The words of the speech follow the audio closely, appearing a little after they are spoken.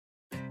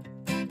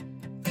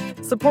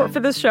Support for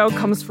this show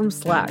comes from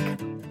Slack.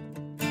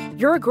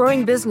 You're a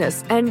growing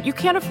business, and you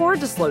can't afford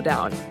to slow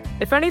down.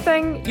 If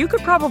anything, you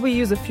could probably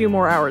use a few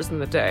more hours in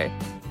the day.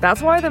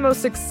 That's why the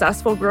most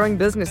successful growing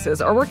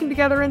businesses are working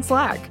together in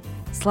Slack.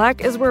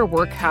 Slack is where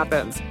work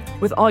happens,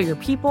 with all your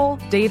people,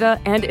 data,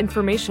 and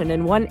information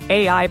in one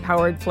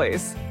AI-powered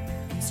place.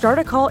 Start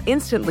a call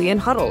instantly in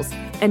huddles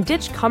and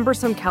ditch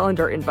cumbersome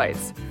calendar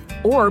invites.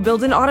 Or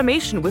build an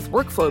automation with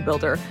Workflow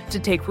Builder to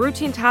take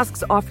routine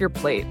tasks off your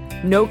plate.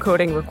 No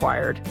coding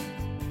required.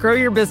 Grow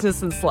your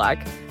business in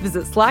Slack.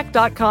 Visit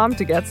slack.com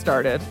to get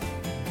started.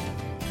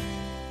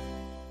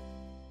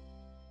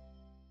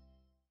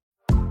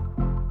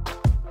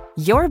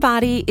 Your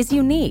body is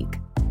unique.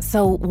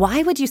 So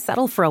why would you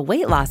settle for a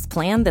weight loss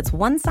plan that's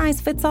one size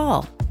fits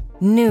all?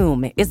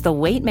 Noom is the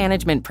weight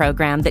management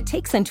program that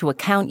takes into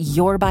account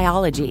your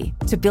biology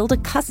to build a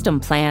custom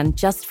plan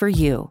just for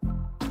you.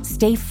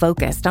 Stay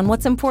focused on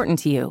what's important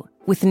to you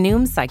with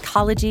Noom's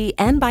psychology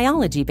and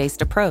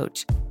biology-based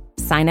approach.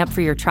 Sign up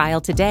for your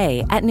trial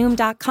today at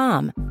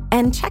Noom.com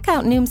and check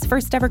out Noom's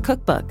first ever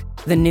cookbook,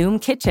 The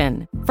Noom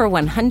Kitchen, for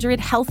 100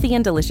 healthy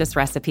and delicious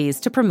recipes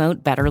to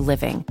promote better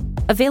living.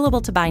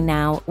 Available to buy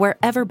now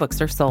wherever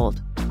books are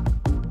sold.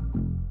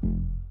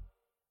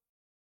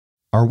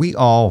 Are we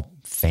all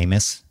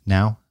famous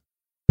now?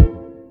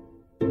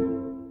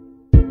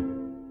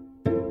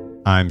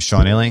 I'm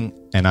Sean Illing,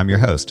 and I'm your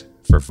host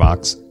for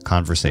Vox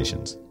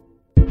Conversations.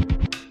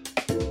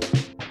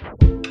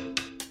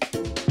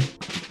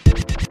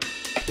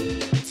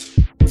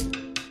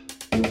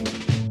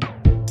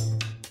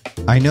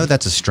 I know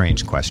that's a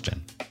strange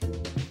question.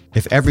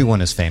 If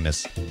everyone is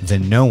famous,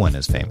 then no one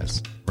is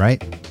famous,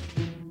 right?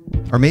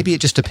 Or maybe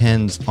it just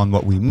depends on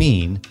what we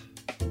mean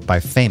by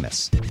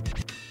famous.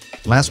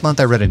 Last month,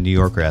 I read a New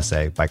Yorker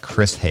essay by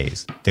Chris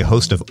Hayes, the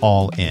host of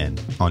All In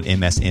on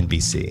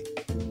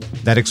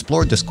MSNBC, that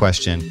explored this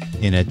question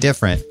in a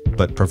different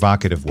but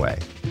provocative way.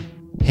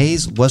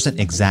 Hayes wasn't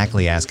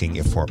exactly asking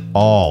if we're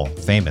all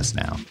famous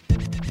now.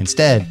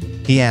 Instead,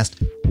 he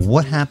asked,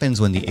 what happens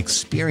when the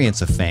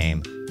experience of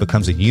fame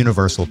becomes a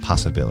universal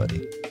possibility?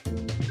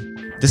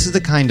 This is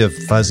the kind of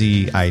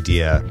fuzzy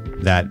idea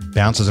that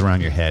bounces around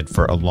your head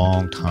for a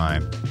long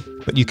time,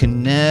 but you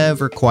can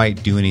never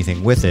quite do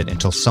anything with it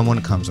until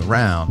someone comes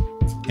around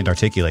and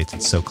articulates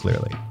it so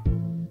clearly.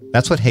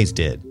 That's what Hayes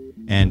did,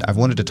 and I've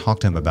wanted to talk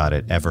to him about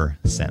it ever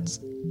since.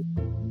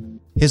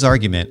 His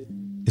argument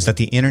is that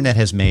the internet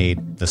has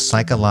made the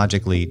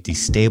psychologically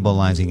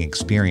destabilizing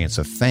experience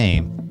of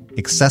fame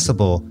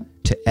accessible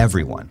to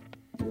everyone.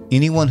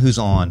 Anyone who's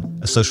on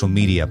a social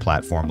media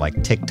platform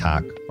like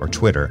TikTok or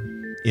Twitter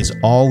is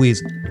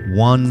always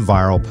one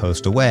viral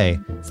post away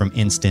from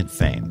instant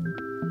fame,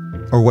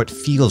 or what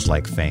feels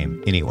like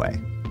fame anyway.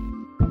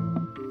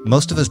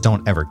 Most of us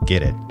don't ever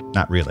get it,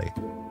 not really,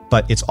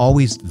 but it's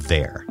always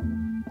there.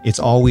 It's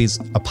always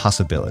a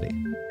possibility.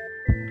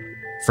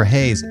 For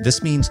Hayes,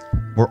 this means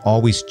we're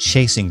always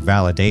chasing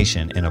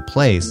validation in a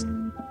place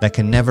that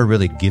can never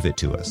really give it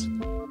to us,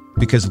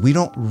 because we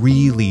don't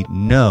really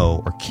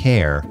know or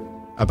care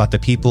about the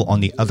people on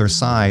the other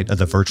side of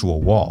the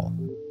virtual wall.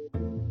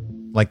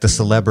 Like the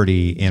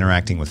celebrity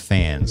interacting with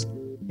fans,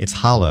 it's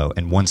hollow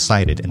and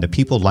one-sided, and the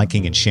people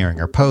liking and sharing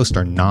our post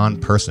are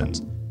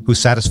non-persons who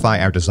satisfy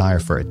our desire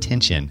for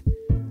attention,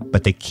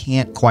 but they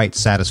can't quite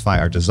satisfy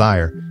our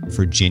desire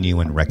for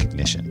genuine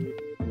recognition.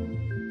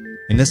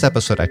 In this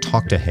episode, I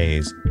talked to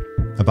Hayes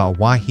about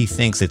why he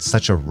thinks it's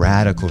such a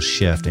radical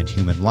shift in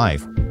human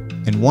life,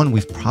 and one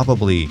we've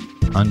probably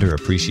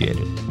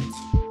underappreciated.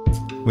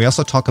 We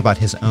also talk about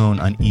his own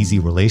uneasy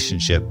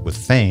relationship with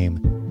fame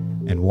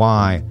and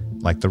why,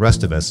 like the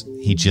rest of us,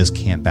 he just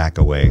can't back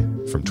away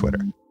from Twitter.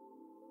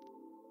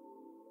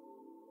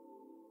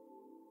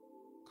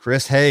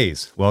 Chris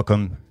Hayes,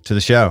 welcome to the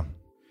show.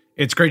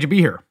 It's great to be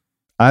here.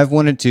 I've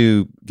wanted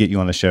to get you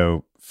on the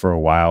show for a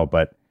while,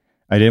 but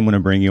I didn't want to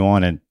bring you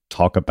on and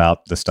talk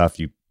about the stuff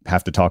you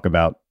have to talk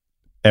about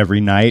every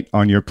night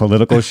on your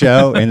political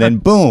show. And then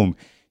boom,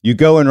 you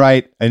go and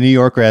write a New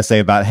Yorker essay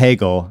about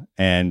Hegel,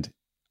 and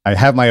I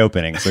have my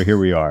opening. So here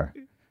we are.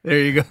 There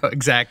you go.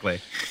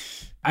 Exactly.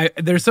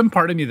 There's some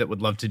part of me that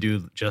would love to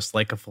do just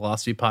like a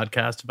philosophy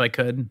podcast if I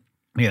could.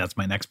 Yeah, that's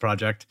my next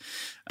project.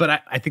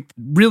 But I think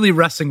really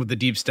wrestling with the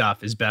deep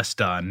stuff is best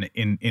done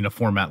in a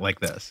format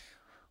like this.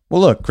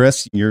 Well, look,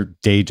 Chris, your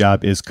day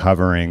job is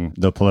covering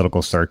the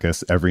political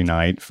circus every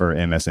night for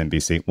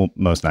MSNBC. Well,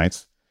 most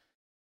nights.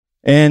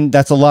 And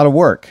that's a lot of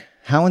work.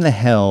 How in the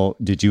hell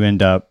did you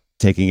end up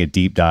taking a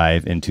deep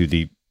dive into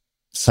the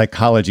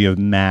psychology of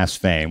mass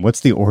fame?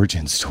 What's the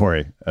origin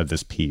story of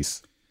this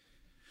piece?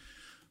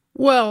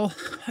 Well,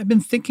 I've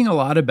been thinking a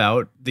lot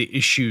about the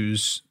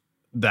issues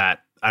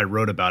that I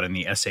wrote about in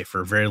the essay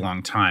for a very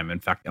long time. In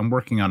fact, I'm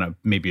working on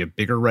maybe a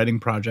bigger writing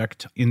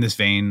project in this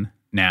vein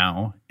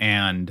now.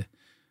 And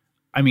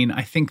I mean,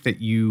 I think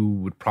that you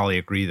would probably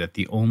agree that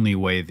the only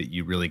way that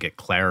you really get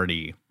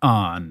clarity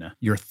on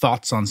your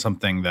thoughts on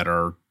something that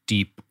are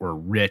deep or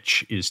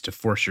rich is to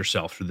force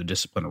yourself through the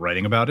discipline of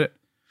writing about it.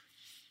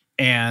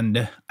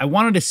 And I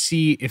wanted to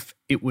see if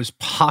it was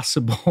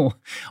possible,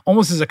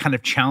 almost as a kind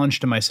of challenge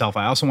to myself.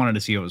 I also wanted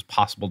to see if it was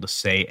possible to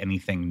say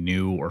anything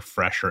new or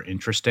fresh or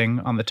interesting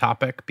on the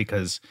topic,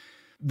 because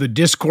the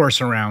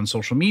discourse around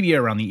social media,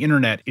 around the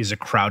internet, is a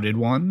crowded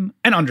one.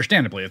 And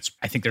understandably,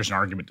 I think there's an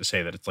argument to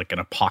say that it's like an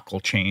epochal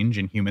change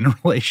in human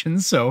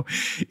relations. So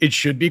it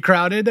should be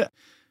crowded.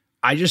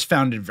 I just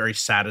found it a very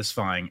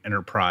satisfying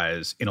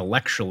enterprise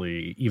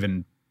intellectually,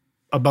 even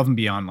above and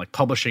beyond like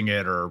publishing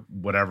it or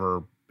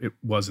whatever it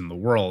was in the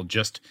world,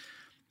 just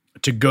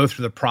to go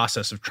through the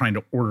process of trying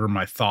to order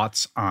my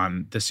thoughts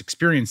on this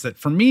experience that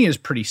for me is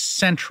pretty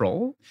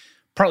central,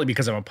 partly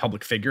because I'm a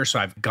public figure. So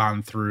I've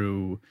gone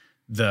through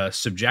the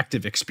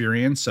subjective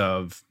experience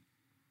of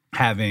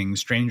having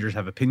strangers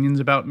have opinions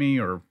about me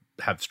or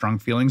have strong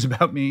feelings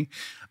about me,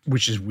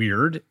 which is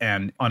weird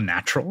and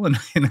unnatural in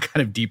a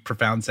kind of deep,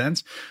 profound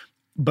sense,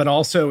 but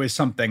also is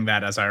something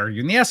that, as I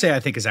argue in the essay,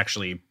 I think is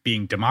actually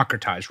being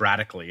democratized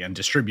radically and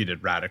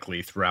distributed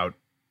radically throughout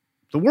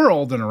the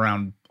world and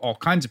around all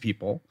kinds of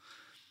people.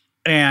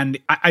 And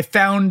I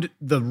found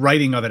the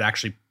writing of it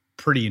actually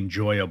pretty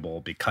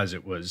enjoyable because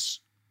it was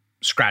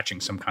scratching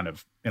some kind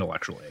of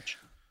intellectual itch.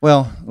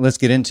 Well, let's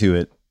get into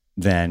it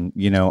then.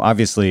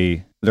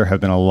 Obviously, there have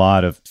been a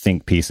lot of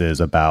think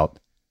pieces about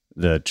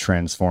the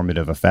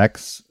transformative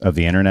effects of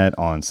the internet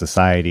on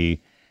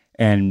society,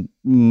 and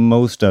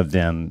most of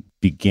them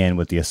begin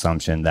with the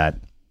assumption that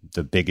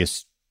the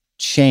biggest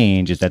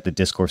change is that the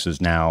discourse is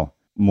now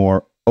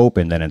more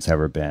open than it's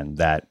ever been,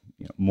 that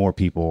more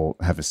people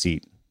have a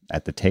seat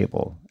at the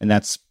table. And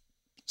that's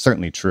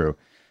certainly true.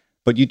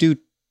 But you do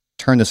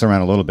turn this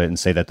around a little bit and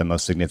say that the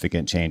most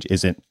significant change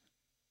isn't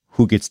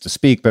who gets to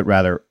speak, but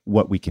rather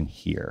what we can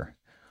hear.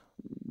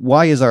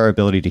 Why is our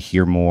ability to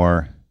hear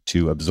more,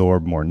 to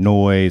absorb more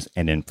noise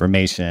and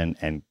information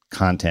and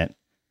content,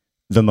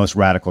 the most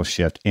radical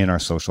shift in our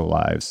social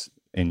lives,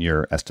 in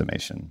your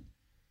estimation?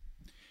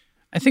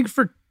 I think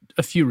for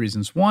a few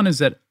reasons. One is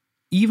that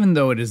even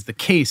though it is the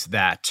case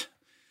that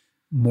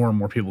more and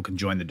more people can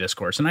join the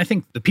discourse, and I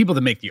think the people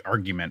that make the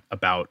argument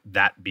about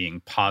that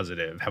being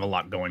positive have a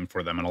lot going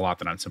for them and a lot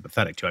that I'm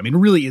sympathetic to. I mean, it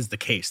really is the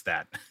case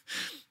that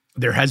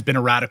there has been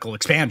a radical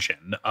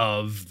expansion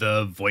of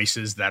the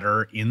voices that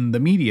are in the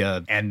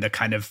media, and the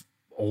kind of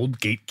old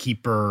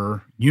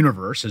gatekeeper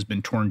universe has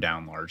been torn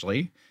down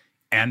largely.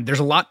 And there's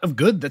a lot of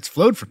good that's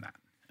flowed from that.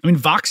 I mean,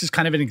 Vox is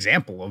kind of an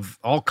example of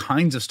all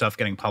kinds of stuff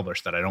getting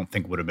published that I don't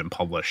think would have been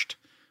published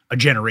a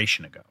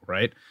generation ago,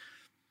 right?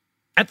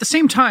 At the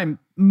same time,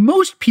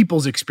 most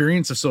people's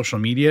experience of social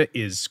media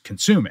is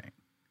consuming.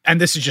 And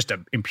this is just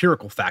an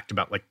empirical fact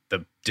about like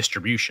the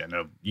distribution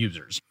of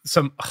users.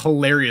 Some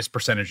hilarious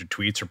percentage of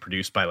tweets are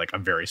produced by like a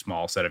very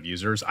small set of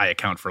users. I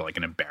account for like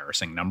an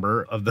embarrassing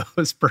number of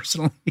those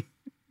personally.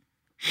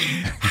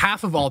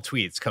 Half of all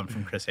tweets come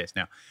from Chris Hayes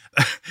now.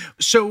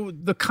 So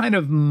the kind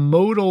of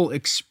modal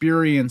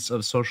experience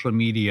of social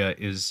media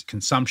is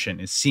consumption,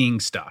 is seeing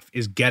stuff,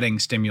 is getting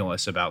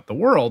stimulus about the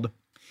world.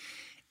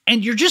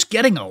 And you're just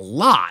getting a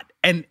lot.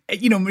 And,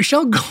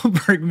 Michelle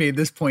Goldberg made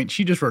this point.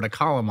 She just wrote a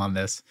column on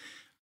this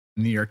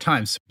in the New York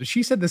Times.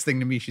 She said this thing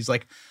to me. She's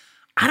like,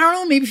 I don't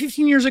know, maybe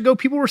 15 years ago,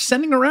 people were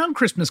sending around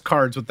Christmas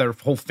cards with their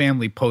whole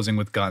family posing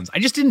with guns. I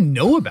just didn't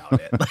know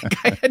about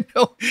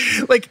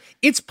it.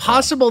 It's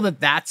possible that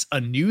that's a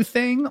new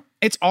thing.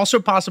 It's also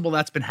possible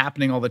that's been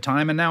happening all the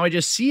time. And now I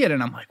just see it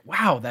and I'm like,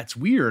 wow, that's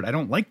weird. I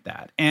don't like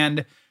that.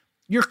 And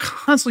you're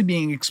constantly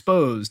being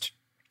exposed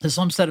to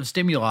some set of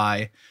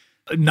stimuli,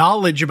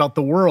 knowledge about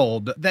the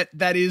world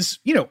that is,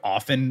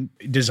 often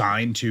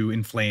designed to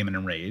inflame and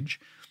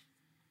enrage.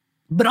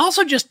 But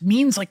also just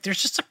means like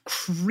there's just a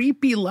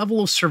creepy level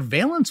of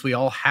surveillance we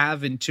all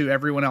have into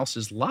everyone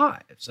else's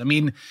lives. I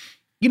mean,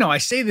 I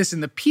say this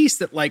in the piece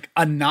that like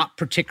a not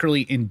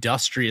particularly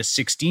industrious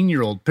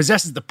 16-year-old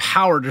possesses the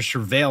power to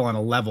surveil on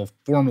a level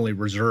formerly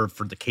reserved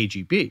for the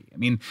KGB. I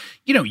mean,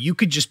 you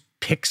could just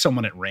pick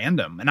someone at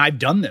random. And I've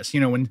done this,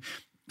 when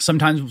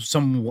sometimes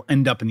someone will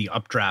end up in the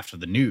updraft of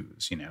the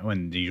news,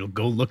 and you'll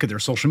go look at their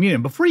social media.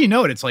 And before you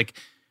know it, it's like,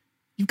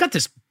 you've got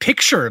this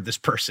picture of this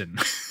person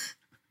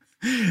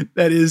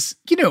that is,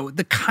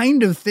 the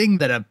kind of thing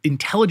that an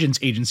intelligence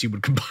agency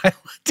would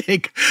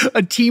take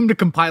a team to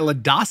compile a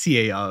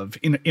dossier of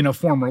in a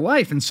former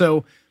life. And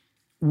so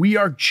we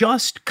are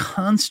just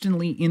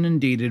constantly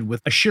inundated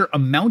with a sheer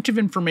amount of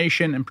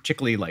information, and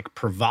particularly like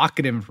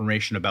provocative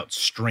information about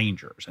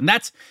strangers. And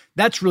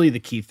that's really the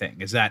key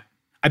thing, is that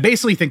I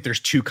basically think there's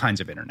two kinds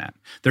of internet.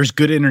 There's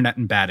good internet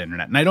and bad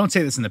internet. And I don't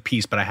say this in the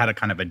piece, but I had a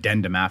kind of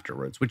addendum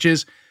afterwards, which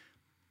is,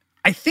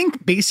 I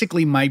think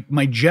basically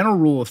my general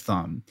rule of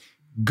thumb,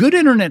 good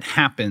internet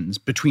happens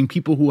between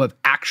people who have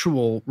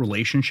actual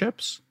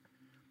relationships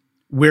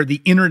where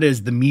the internet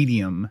is the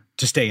medium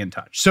to stay in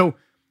touch. So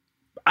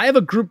I have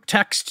a group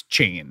text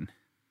chain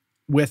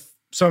with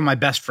some of my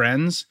best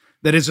friends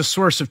that is a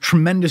source of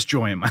tremendous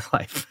joy in my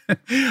life.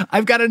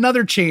 I've got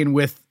another chain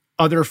with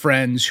other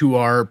friends who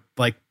are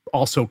like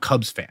also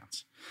Cubs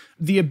fans.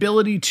 The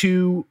ability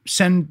to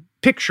send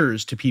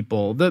pictures to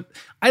people.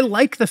 I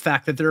like the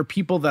fact that there are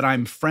people that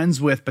I'm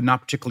friends with, but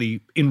not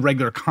particularly in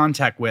regular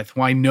contact with,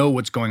 who I know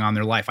what's going on in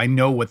their life. I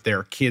know what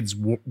their kids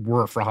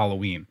were for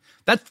Halloween.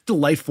 That's a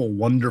delightful,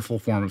 wonderful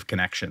form of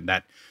connection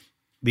that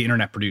the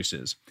internet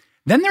produces.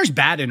 Then there's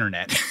bad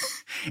internet.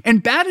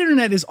 And bad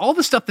internet is all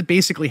the stuff that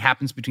basically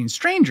happens between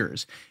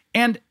strangers.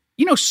 And,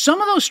 some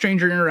of those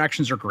stranger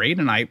interactions are great.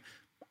 And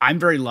I'm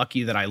very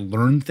lucky that I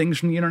learn things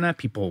from the internet.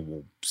 People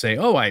will say,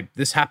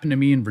 this happened to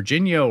me in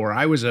Virginia, or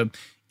I was a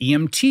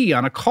EMT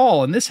on a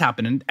call and this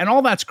happened. And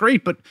all that's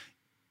great. But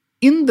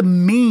in the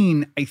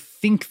main, I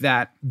think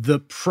that the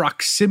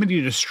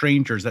proximity to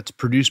strangers that's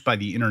produced by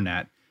the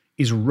internet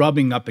is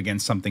rubbing up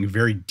against something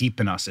very deep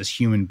in us as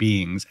human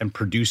beings and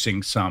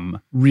producing some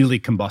really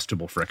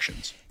combustible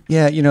frictions.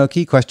 Yeah, a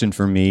key question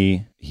for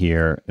me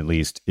here, at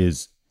least,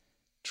 is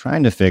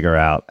trying to figure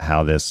out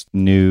how this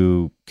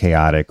new,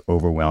 chaotic,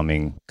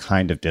 overwhelming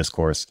kind of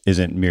discourse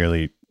isn't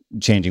merely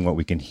changing what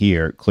we can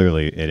hear,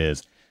 clearly it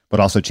is, but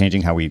also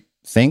changing how we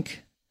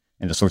think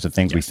and the sorts of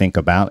things we think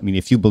about. I mean,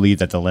 if you believe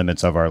that the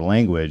limits of our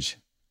language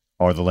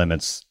are the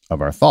limits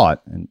of our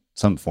thought in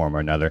some form or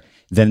another,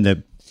 then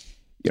the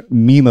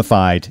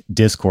memified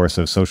discourse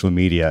of social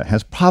media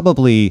has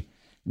probably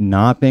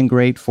not been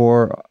great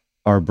for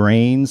our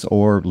brains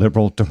or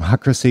liberal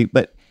democracy.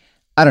 But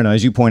I don't know,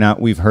 as you point out,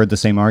 we've heard the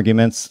same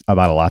arguments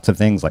about lots of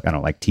things, like, I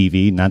don't like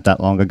TV not that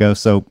long ago.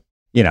 So,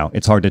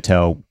 it's hard to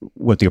tell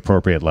what the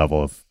appropriate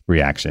level of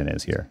reaction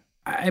is here.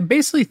 I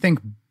basically think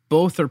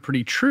both are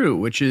pretty true,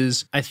 which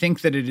is, I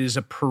think that it is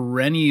a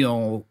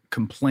perennial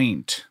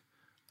complaint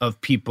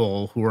of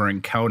people who are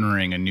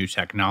encountering a new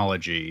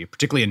technology,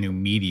 particularly a new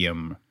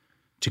medium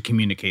to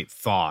communicate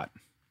thought,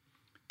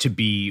 to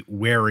be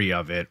wary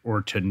of it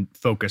or to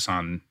focus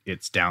on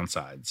its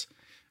downsides.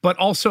 But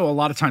also a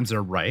lot of times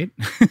they're right.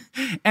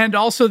 And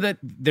also that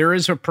there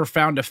is a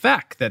profound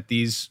effect that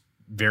these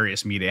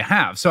various media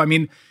have. So, I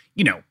mean,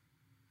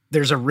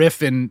 there's a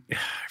riff in, I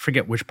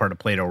forget which part of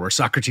Plato, where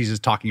Socrates is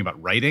talking about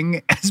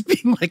writing as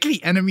being like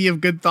the enemy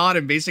of good thought.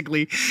 And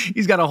basically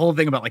he's got a whole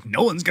thing about like,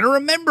 no one's going to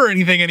remember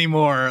anything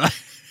anymore.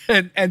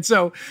 and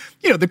so,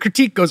 the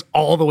critique goes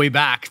all the way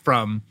back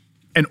from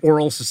an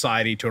oral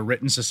society to a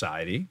written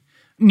society.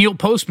 Neil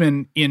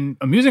Postman, in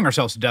Amusing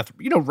Ourselves to Death,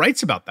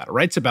 writes about that,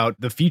 writes about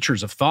the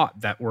features of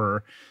thought that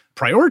were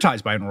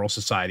prioritized by an oral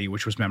society,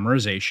 which was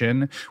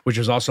memorization, which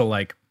was also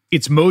like,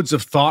 its modes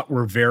of thought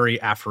were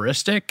very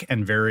aphoristic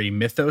and very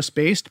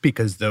mythos-based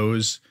because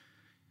those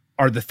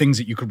are the things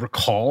that you could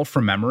recall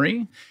from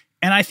memory.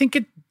 And I think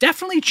it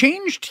definitely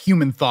changed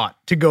human thought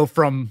to go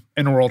from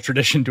an oral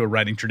tradition to a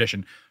writing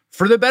tradition.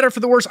 For the better,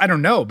 for the worse, I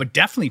don't know, but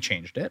definitely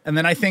changed it. And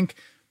then I think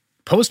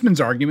Postman's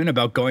argument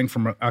about going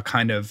from a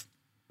kind of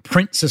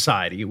print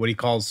society, what he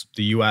calls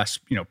the U.S.,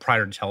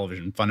 prior to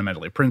television,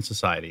 fundamentally a print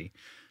society,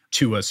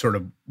 to a sort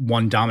of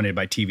one dominated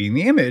by TV and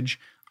the image,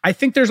 I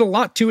think there's a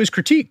lot to his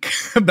critique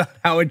about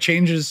how it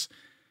changes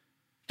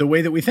the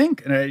way that we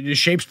think and it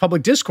shapes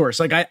public discourse.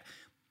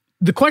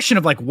 The question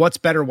of like, what's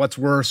better, what's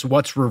worse,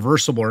 what's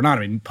reversible or not.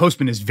 I mean,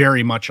 Postman is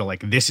very much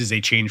this is a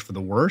change for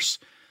the worse.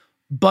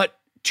 But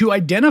to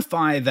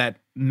identify that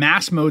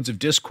mass modes of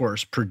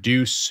discourse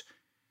produce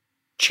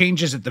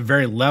changes at the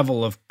very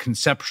level of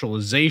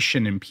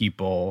conceptualization in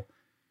people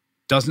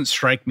doesn't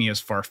strike me as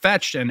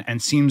far-fetched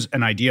and seems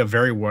an idea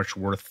very much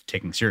worth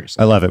taking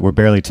seriously. I love it. We're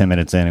barely 10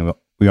 minutes in and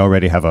we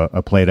already have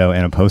a Plato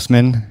and a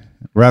Postman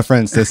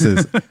reference.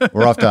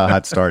 We're off to a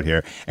hot start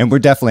here. And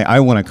I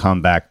want to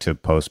come back to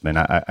Postman.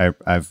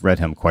 I've read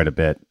him quite a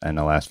bit in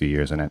the last few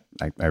years and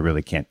I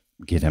really can't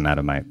get him out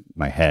of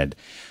my head.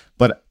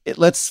 But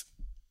let's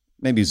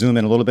maybe zoom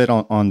in a little bit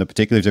on the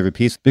particulars of your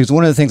piece, because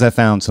one of the things I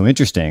found so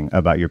interesting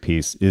about your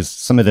piece is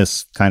some of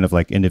this kind of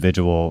like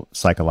individual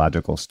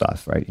psychological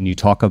stuff, right? And you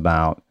talk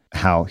about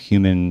how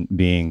human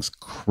beings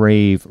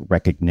crave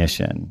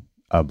recognition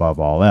above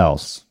all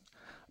else,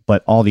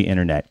 but all the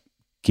internet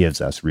gives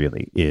us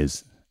really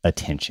is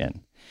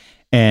attention.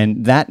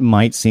 And that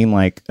might seem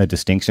like a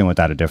distinction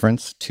without a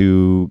difference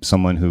to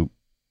someone who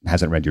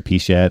hasn't read your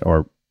piece yet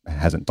or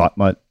hasn't thought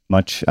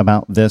much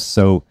about this.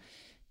 So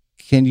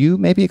can you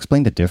maybe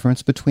explain the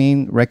difference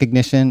between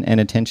recognition and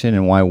attention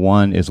and why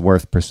one is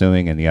worth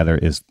pursuing and the other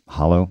is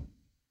hollow?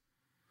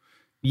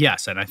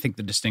 Yes, and I think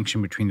the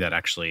distinction between that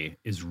actually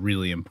is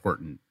really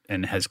important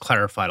and has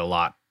clarified a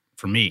lot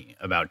for me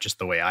about just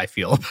the way I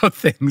feel about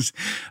things.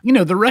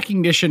 The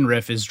recognition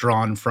riff is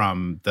drawn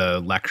from the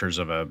lectures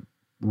of a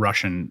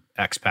Russian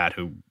expat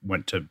who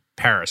went to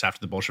Paris after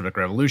the Bolshevik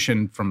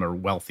Revolution from a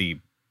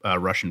wealthy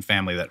Russian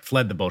family that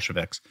fled the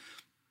Bolsheviks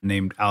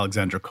named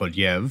Alexander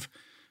Kodyev.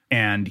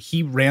 And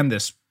he ran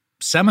this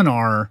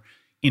seminar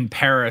in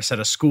Paris at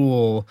a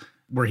school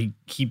where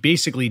he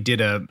basically did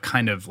a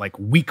kind of like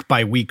week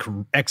by week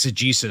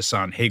exegesis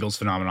on Hegel's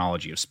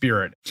phenomenology of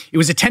spirit. It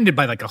was attended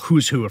by like a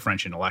who's who of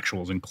French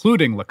intellectuals,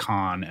 including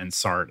Lacan and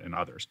Sartre and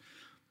others.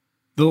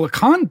 The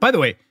Lacan, by the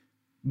way,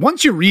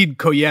 once you read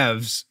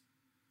Kodyev's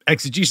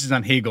exegesis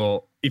on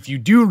Hegel, if you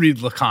do read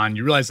Lacan,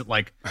 you realize that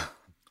like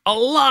a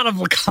lot of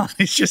Lacan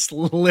is just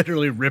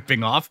literally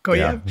ripping off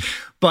Kodyev. Yeah.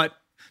 But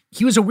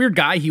he was a weird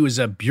guy. He was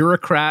a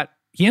bureaucrat.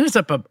 He ends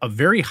up a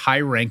very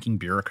high-ranking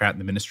bureaucrat in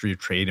the Ministry of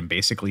Trade and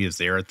basically is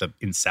there at the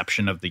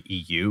inception of the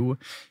EU.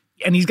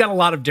 And he's got a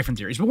lot of different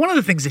theories. But one of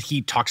the things that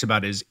he talks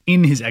about is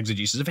in his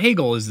exegesis of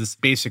Hegel is this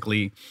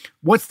basically,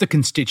 what's the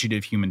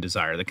constitutive human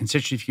desire? The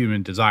constitutive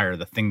human desire,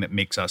 the thing that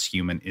makes us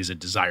human, is a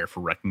desire for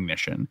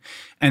recognition.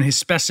 And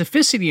his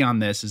specificity on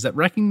this is that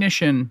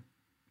recognition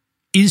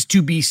is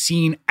to be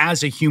seen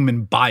as a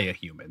human by a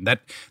human.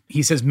 That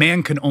he says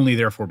man can only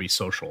therefore be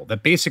social.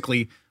 That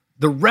basically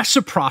the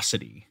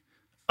reciprocity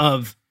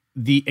of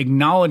the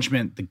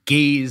acknowledgement, the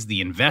gaze,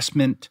 the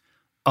investment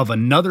of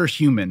another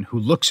human who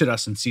looks at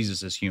us and sees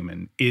us as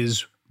human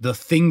is the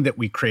thing that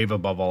we crave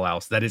above all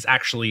else. That is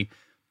actually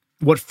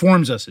what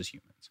forms us as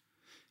humans.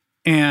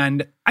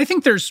 And I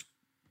think there's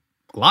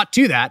a lot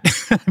to that.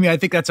 I mean, I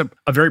think that's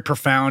a very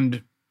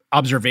profound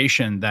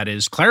observation that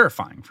is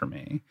clarifying for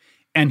me.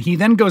 And he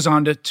then goes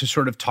on to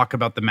sort of talk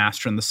about the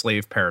master and the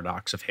slave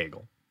paradox of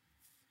Hegel.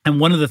 And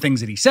one of the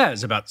things that he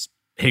says about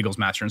Hegel's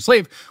master and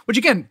slave, which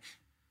again,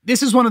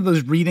 this is one of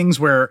those readings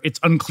where it's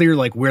unclear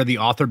like where the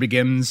author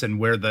begins and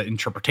where the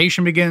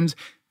interpretation begins.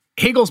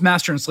 Hegel's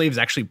master and slave is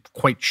actually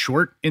quite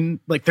short in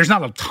like, there's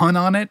not a ton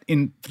on it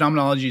in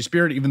Phenomenology of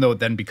Spirit, even though it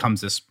then becomes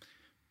this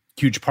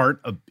huge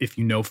part of, if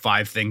you know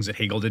 5 things that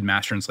Hegel did,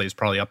 master and slave is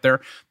probably up there.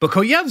 But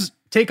Koyev's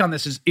take on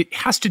this is it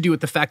has to do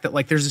with the fact that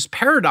like there's this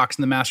paradox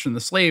in the master and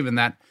the slave in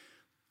that,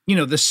 you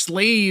know, the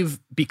slave,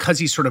 because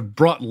he's sort of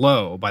brought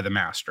low by the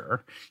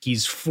master,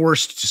 he's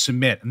forced to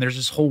submit. And there's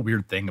this whole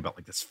weird thing about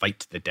like this fight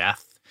to the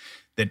death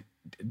that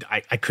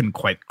I couldn't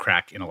quite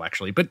crack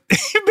intellectually. But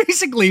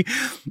basically,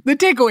 the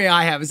takeaway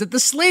I have is that the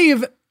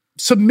slave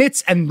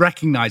submits and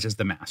recognizes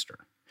the master.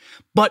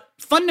 But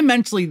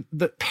fundamentally,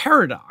 the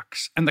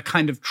paradox and the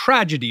kind of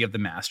tragedy of the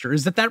master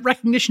is that that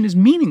recognition is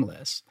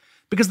meaningless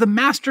because the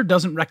master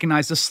doesn't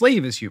recognize the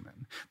slave as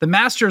human. The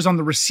master is on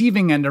the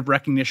receiving end of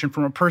recognition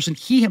from a person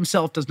he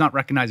himself does not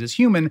recognize as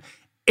human.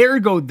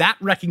 Ergo, that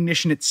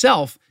recognition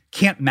itself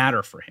can't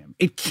matter for him.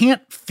 It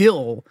can't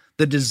fill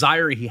the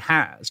desire he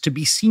has to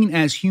be seen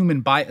as human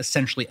by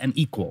essentially an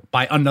equal,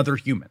 by another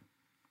human.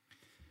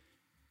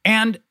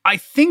 And I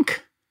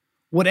think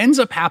what ends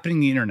up happening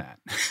on the internet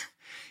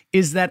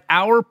is that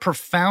our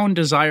profound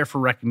desire for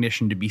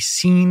recognition to be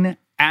seen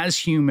as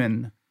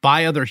human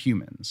by other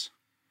humans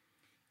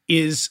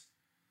is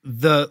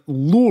the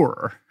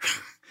lure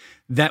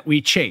that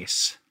we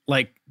chase,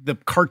 like the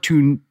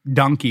cartoon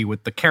donkey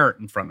with the carrot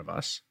in front of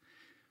us,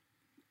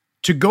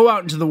 to go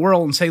out into the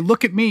world and say,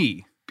 look at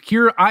me.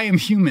 Here I am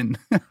human.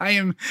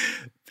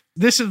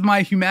 This is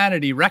my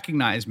humanity.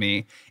 Recognize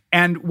me.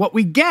 And what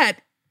we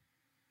get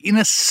in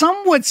a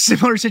somewhat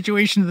similar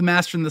situation to the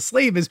master and the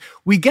slave is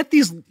we get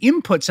these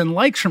inputs and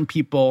likes from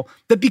people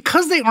that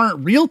because they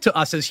aren't real to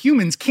us as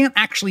humans can't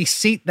actually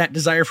sate that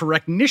desire for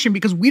recognition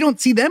because we don't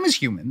see them as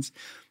humans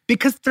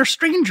because they're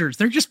strangers.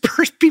 They're just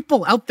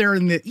people out there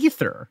in the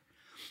ether.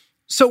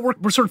 So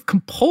we're sort of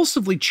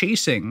compulsively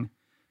chasing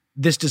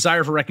this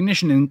desire for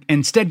recognition and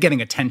instead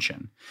getting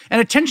attention.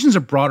 And attention is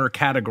a broader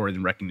category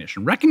than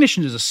recognition.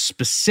 Recognition is a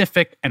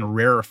specific and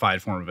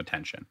rarefied form of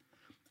attention.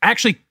 I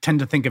actually tend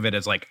to think of it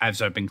as like, as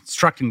I've been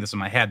constructing this in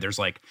my head, there's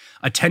like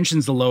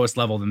attention's the lowest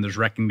level, then there's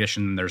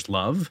recognition, and there's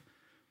love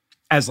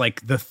as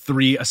like the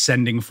 3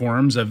 ascending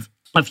forms of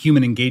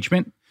human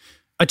engagement.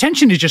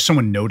 Attention is just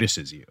someone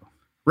notices you.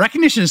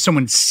 Recognition is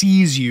someone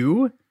sees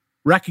you,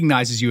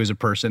 recognizes you as a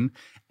person.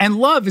 And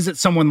love is that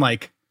someone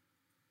like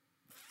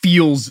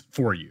feels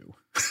for you.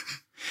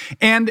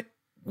 And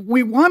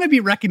we want to be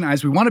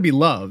recognized. We want to be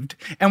loved.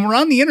 And we're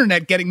on the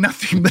internet getting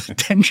nothing but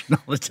attention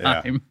all the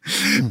time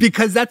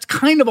because that's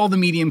kind of all the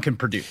medium can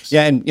produce.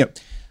 Yeah. And, you know,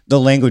 the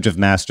language of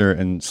master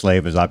and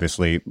slave is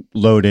obviously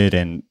loaded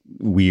and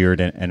weird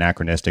and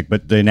anachronistic.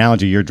 But the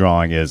analogy you're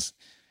drawing is,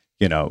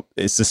 you know,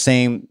 it's the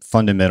same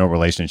fundamental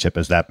relationship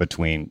as that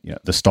between, you know,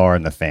 the star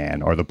and the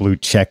fan or the blue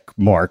check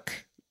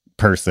mark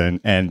person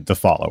and the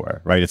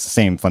follower, right? It's the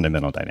same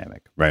fundamental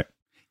dynamic, right?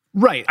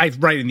 Right. I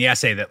write in the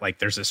essay that like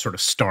there's this sort of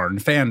star and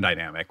fan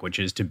dynamic, which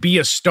is to be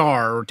a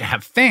star, to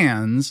have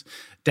fans,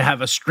 to have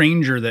a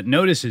stranger that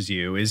notices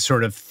you is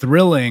sort of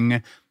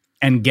thrilling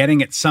and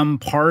getting at some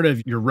part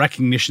of your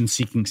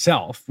recognition-seeking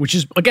self, which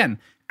is, again,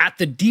 at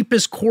the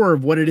deepest core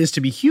of what it is to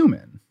be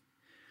human,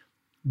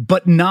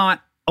 but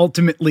not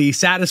ultimately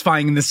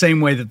satisfying in the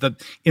same way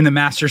that in the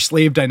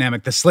master-slave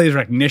dynamic, the slave's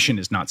recognition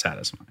is not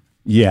satisfying.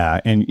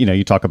 Yeah. And, you know,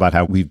 you talk about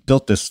how we've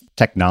built this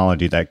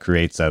technology that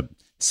creates a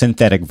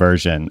synthetic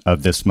version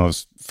of this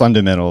most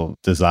fundamental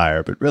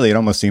desire, but really it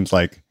almost seems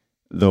like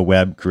the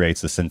web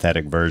creates a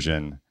synthetic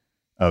version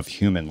of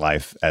human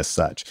life as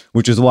such,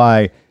 which is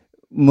why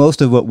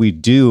most of what we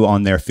do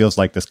on there feels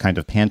like this kind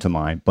of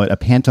pantomime, but a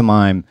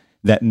pantomime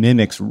that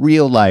mimics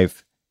real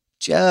life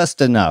just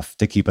enough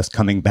to keep us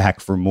coming back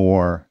for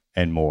more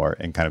and more,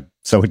 and kind of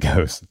so it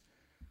goes.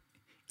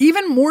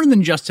 Even more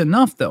than just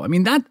enough, though. I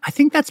mean, I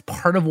think that's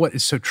part of what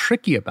is so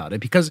tricky about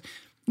it, because,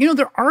 you know,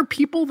 there are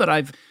people that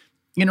I've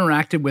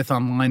interacted with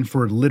online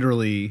for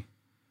literally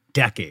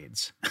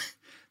decades.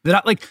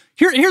 That like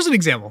here's an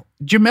example.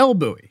 Jamelle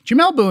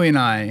Bouie and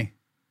I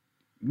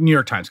New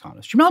York Times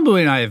columnist. Jamelle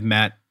Bouie and I have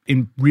met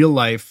in real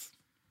life,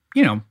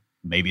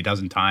 maybe a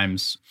dozen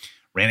times.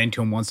 Ran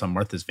into him once on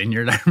Martha's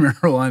Vineyard. I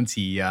remember once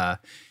he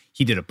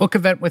did a book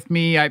event with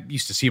me. I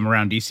used to see him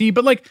around DC.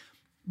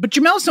 But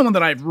Jamelle's someone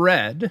that I've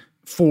read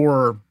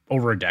for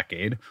over a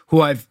decade,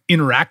 who I've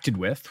interacted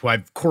with, who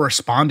I've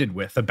corresponded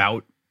with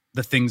about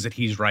the things that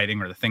he's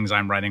writing or the things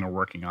I'm writing or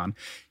working on.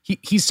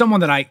 He's someone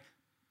that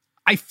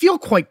I feel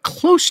quite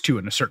close to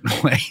in a certain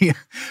way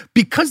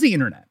because the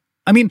internet.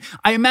 I mean,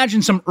 I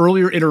imagine some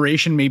earlier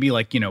iteration, maybe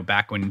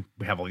back when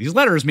we have all these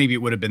letters, maybe it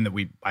would have been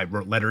that I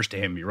wrote letters to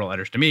him, he wrote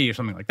letters to me or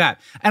something like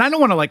that. And I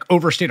don't want to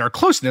overstate our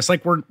closeness.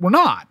 We're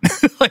not.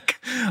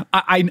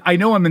 I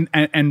know him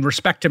and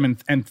respect him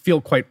and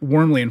feel quite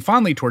warmly and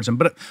fondly towards him.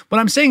 But what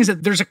I'm saying is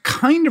that there's a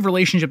kind of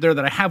relationship there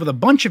that I have with a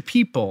bunch of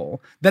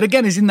people that,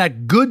 again, is in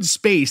that good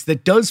space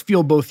that does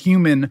feel both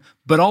human,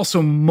 but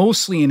also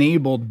mostly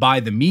enabled by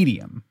the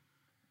medium.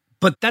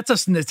 But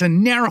it's a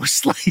narrow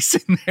slice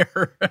in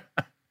there.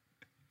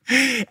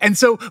 And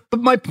so,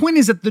 but my point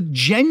is that the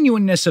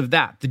genuineness of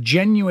that, the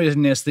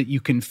genuineness that you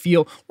can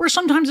feel, where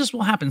sometimes this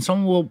will happen.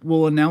 Someone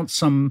will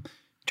announce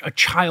a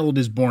child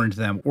is born to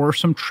them or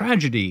some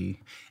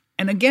tragedy.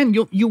 And again,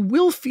 you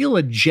will feel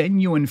a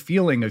genuine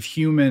feeling of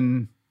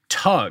human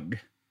tug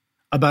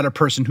about a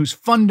person who's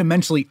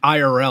fundamentally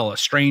IRL, a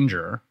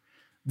stranger,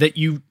 that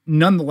you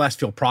nonetheless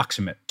feel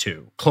proximate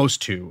to, close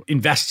to,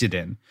 invested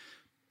in.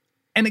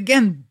 And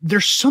again,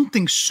 there's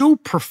something so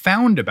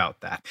profound about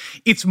that.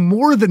 It's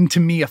more than, to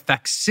me, a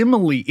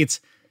facsimile.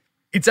 It's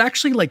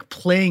actually like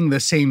playing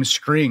the same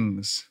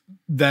strings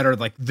that are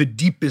like the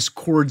deepest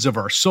chords of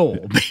our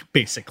soul,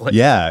 basically.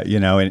 Yeah,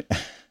 and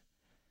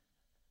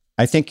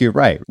I think you're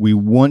right. We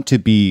want to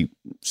be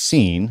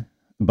seen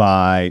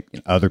by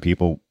other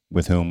people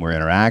with whom we're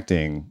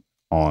interacting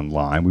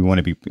online. We want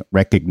to be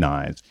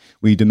recognized.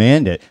 We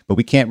demand it, but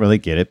we can't really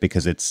get it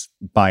because it's,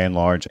 by and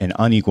large, an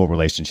unequal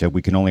relationship.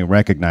 We can only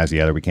recognize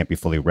the other. We can't be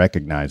fully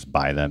recognized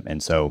by them.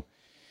 And so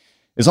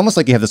it's almost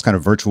like you have this kind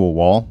of virtual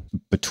wall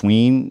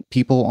between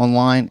people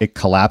online. It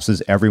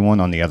collapses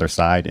everyone on the other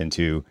side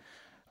into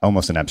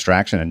almost an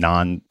abstraction, a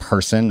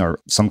non-person or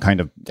some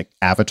kind of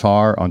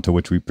avatar onto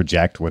which we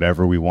project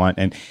whatever we want.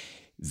 And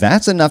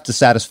that's enough to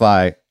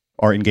satisfy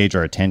or engage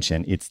our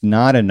attention. It's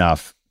not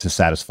enough to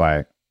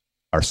satisfy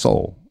our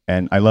soul.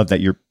 And I love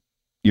that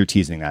you're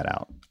teasing that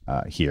out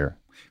here.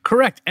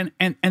 Correct. And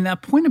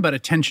that point about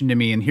attention to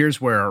me, and here's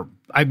where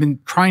I've been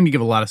trying to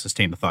give a lot of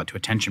sustained thought to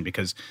attention,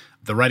 because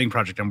the writing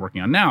project I'm working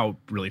on now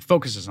really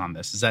focuses on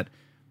this, is that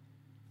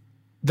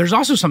there's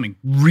also something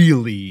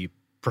really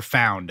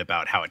profound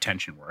about how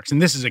attention works.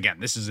 And this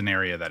is an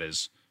area that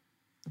is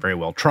very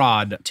well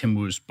trod. Tim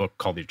Wu's book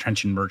called The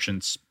Attention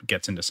Merchants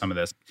gets into some of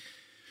this.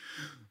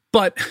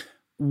 But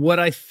what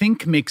I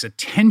think makes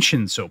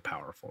attention so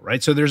powerful,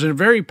 right? So there's a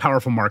very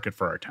powerful market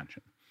for our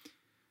attention.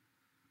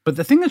 But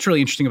the thing that's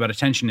really interesting about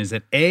attention is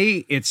that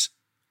it's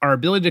our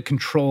ability to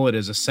control it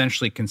is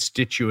essentially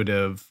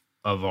constitutive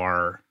of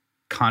our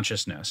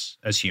consciousness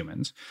as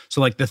humans.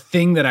 So the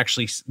thing that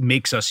actually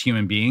makes us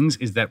human beings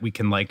is that we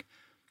can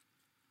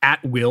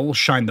at will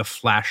shine the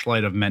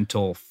flashlight of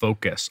mental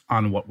focus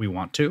on what we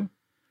want to.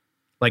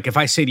 If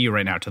I say to you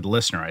right now, to the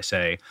listener, I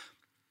say,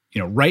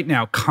 right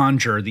now,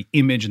 conjure the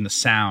image and the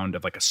sound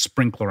of a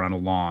sprinkler on a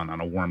lawn on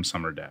a warm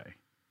summer day.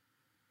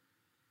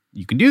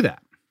 You can do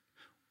that.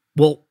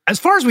 Well, as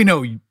far as we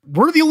know,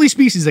 we're the only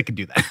species that can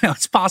do that. Now,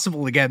 it's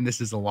possible, again, this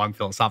is a long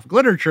philosophical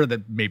literature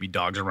that maybe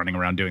dogs are running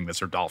around doing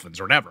this or dolphins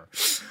or whatever.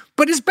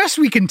 But as best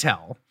we can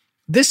tell,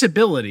 this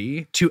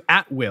ability to,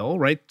 at will,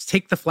 right,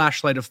 take the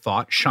flashlight of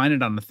thought, shine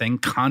it on the thing,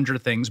 conjure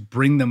things,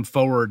 bring them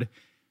forward,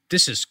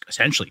 this is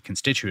essentially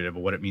constitutive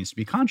of what it means to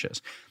be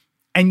conscious.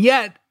 And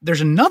yet,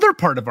 there's another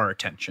part of our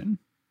attention,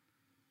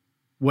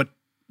 what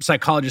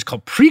psychologists call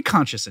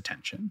preconscious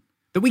attention,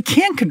 that we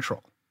can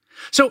control.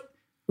 So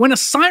when a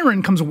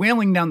siren comes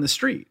wailing down the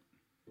street,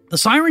 the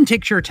siren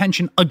takes your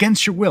attention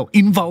against your will,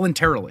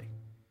 involuntarily.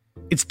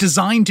 It's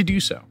designed to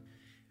do so.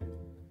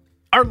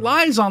 Our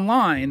lives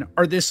online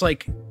are this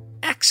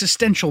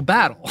existential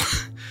battle.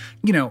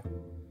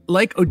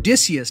 Like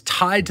Odysseus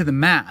tied to the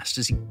mast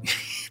as he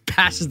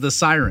passes the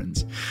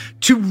sirens,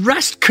 to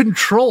wrest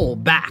control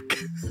back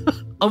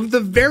of the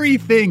very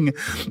thing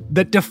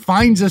that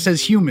defines us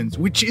as humans,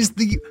 which is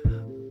the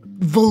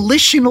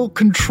volitional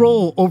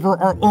control over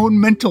our own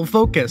mental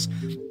focus,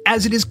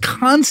 as it is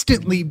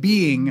constantly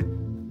being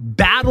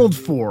battled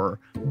for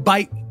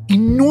by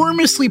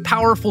enormously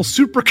powerful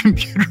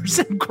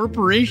supercomputers and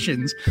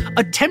corporations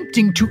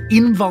attempting to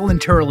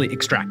involuntarily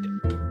extract it.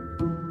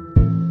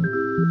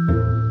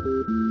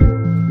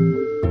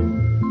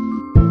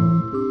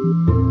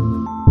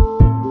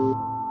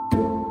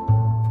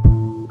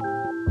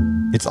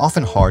 It's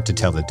often hard to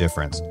tell the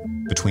difference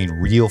between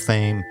real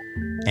fame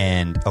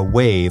and a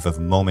wave of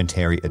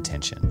momentary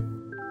attention.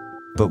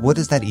 But what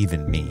does that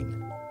even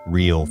mean?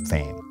 Real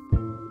fame.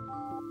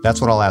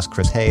 That's what I'll ask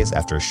Chris Hayes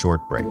after a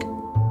short break.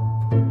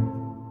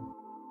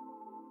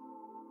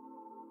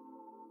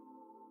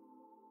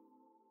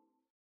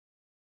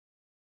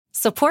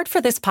 Support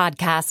for this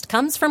podcast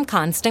comes from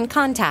Constant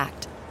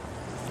Contact.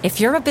 If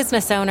you're a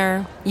business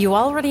owner, you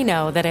already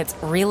know that it's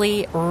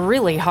really,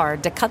 really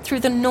hard to cut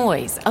through the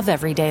noise of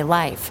everyday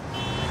life.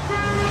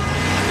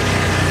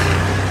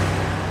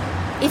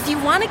 If you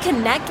want to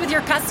connect with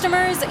your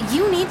customers,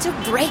 you need to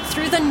break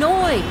through the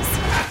noise.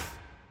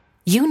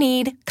 You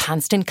need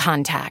Constant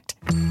Contact.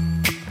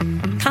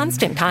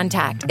 Constant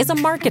Contact is a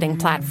marketing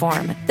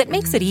platform that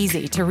makes it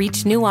easy to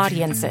reach new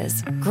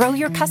audiences, grow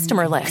your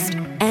customer list,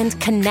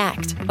 and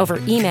connect over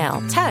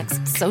email,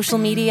 text, social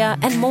media,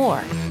 and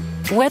more.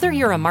 Whether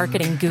you're a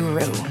marketing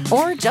guru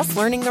or just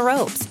learning the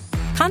ropes,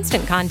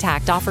 Constant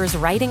Contact offers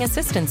writing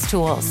assistance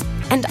tools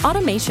and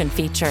automation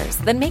features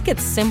that make it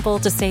simple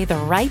to say the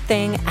right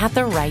thing at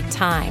the right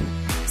time.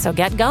 So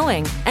get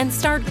going and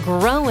start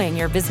growing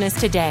your business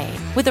today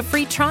with a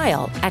free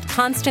trial at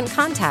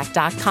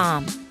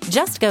ConstantContact.com.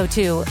 Just go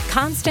to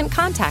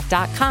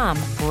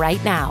ConstantContact.com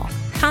right now.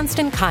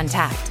 Constant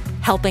Contact,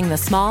 helping the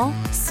small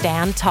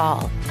stand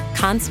tall.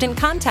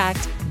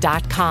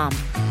 ConstantContact.com.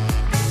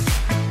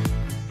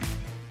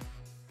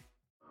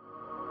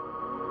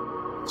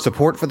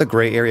 Support for the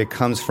gray area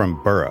comes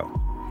from Burrow.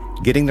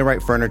 Getting the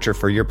right furniture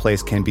for your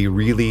place can be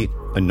really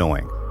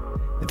annoying.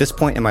 At this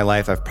point in my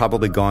life, I've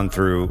probably gone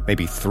through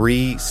maybe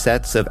 3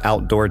 sets of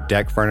outdoor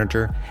deck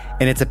furniture,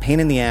 and it's a pain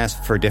in the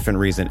ass for a different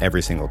reason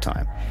every single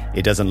time.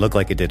 It doesn't look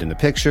like it did in the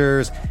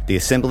pictures, the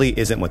assembly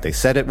isn't what they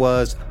said it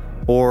was,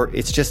 or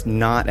it's just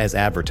not as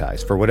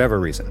advertised for whatever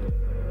reason.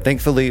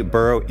 Thankfully,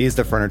 Burrow is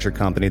the furniture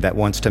company that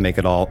wants to make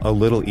it all a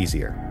little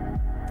easier.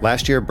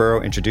 Last year,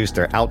 Burrow introduced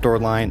their outdoor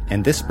line,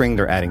 and this spring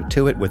they're adding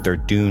to it with their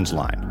Dunes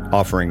line,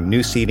 offering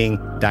new seating,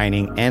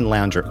 dining, and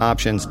lounger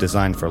options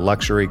designed for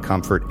luxury,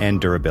 comfort,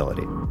 and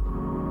durability.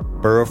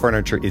 Burrow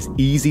furniture is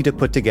easy to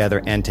put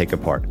together and take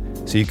apart,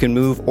 so you can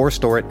move or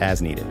store it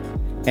as needed.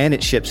 And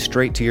it ships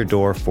straight to your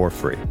door for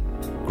free.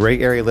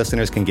 Gray Area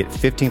listeners can get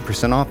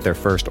 15% off their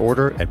first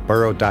order at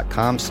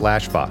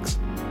burrow.com/Vox.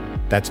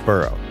 That's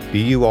Burrow,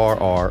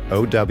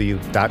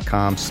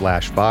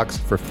 BURROW.com/Vox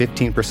for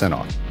 15%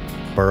 off.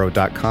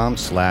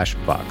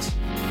 burrow.com/Vox.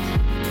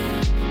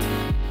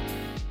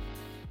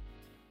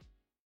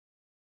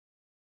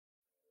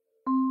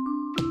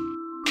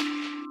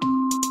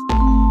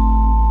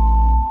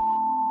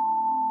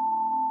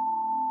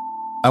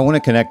 I want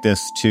to connect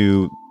this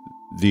to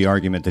the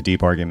argument, the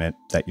deep argument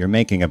that you're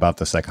making about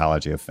the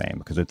psychology of fame,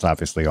 because it's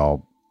obviously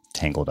all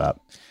tangled up.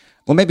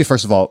 Well, maybe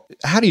first of all,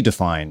 how do you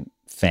define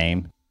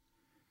fame?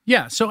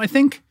 Yeah, so I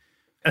think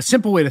a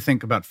simple way to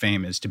think about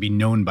fame is to be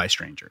known by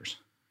strangers.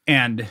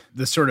 And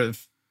the sort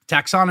of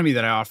taxonomy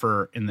that I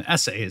offer in the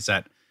essay is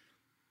that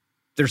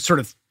there's sort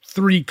of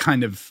 3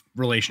 kind of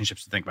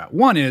relationships to think about.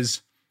 One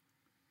is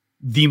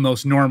the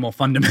most normal,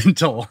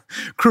 fundamental,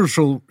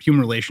 crucial human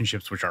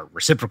relationships, which are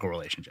reciprocal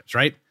relationships,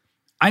 right?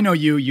 I know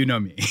you, you know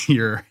me.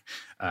 You're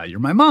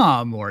my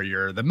mom, or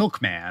you're the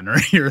milkman, or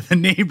you're the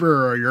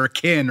neighbor, or you're a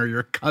kin, or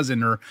your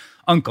cousin or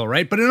uncle,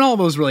 right? But in all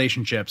those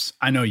relationships,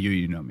 I know you,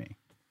 you know me.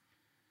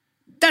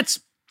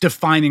 That's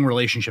defining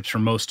relationships for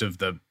most of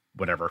the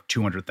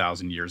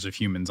 200,000 years of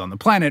humans on the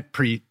planet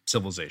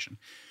pre-civilization.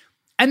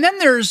 And then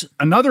there's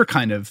another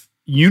kind of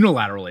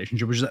unilateral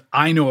relationship, which is that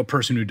I know a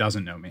person who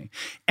doesn't know me.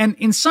 And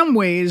in some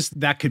ways,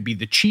 that could be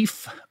the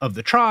chief of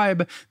the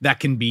tribe,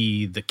 that can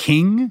be the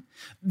king,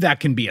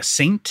 that can be a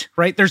saint,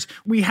 right?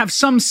 We have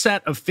some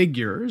set of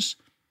figures,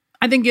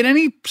 I think, in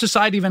any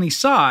society of any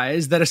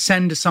size that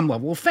ascend to some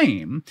level of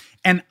fame.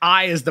 And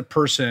I, as the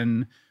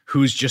person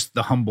who's just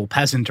the humble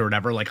peasant or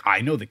whatever, like, I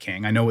know the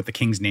king, I know what the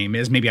king's name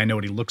is, maybe I know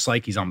what he looks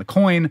like, he's on the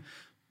coin,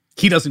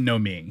 he doesn't know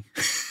me.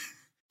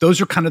 Those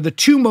are kind of the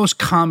 2 most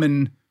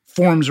common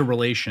forms of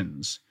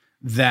relations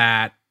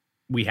that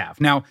we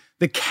have. Now,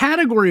 the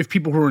category of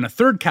people who are in a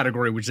third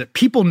category, which is that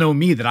people know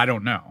me that I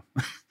don't know.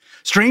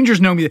 Strangers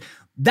know me.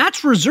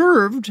 That's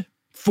reserved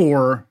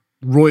for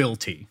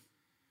royalty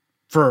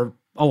for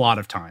a lot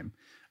of time.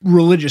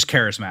 Religious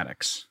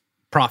charismatics,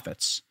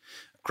 prophets,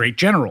 great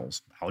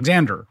generals,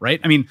 Alexander, right?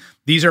 I mean,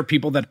 these are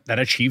people that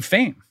achieve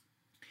fame.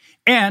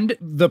 And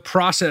the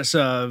process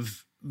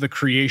of the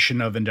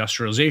creation of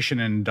industrialization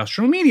and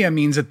industrial media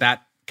means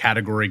that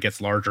category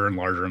gets larger and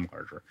larger and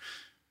larger.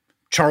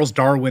 Charles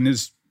Darwin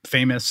is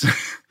famous.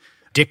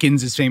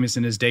 Dickens is famous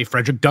in his day.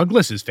 Frederick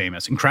Douglass is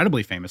famous,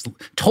 incredibly famous.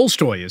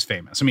 Tolstoy is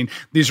famous. I mean,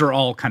 these are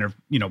all kind of,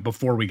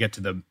 before we get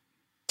to the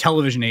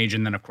television age.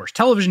 And then, of course,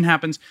 television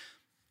happens.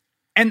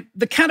 And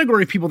the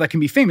category of people that can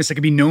be famous, that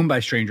can be known by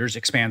strangers,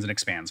 expands and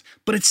expands.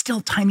 But it's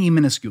still tiny and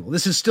minuscule.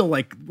 This is still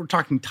like, we're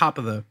talking top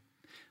of the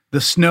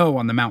snow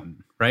on the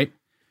mountain, right?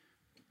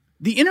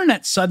 The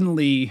internet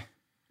suddenly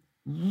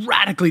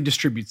radically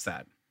distributes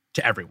that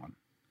to everyone.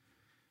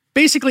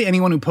 Basically,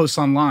 anyone who posts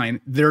online,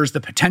 there's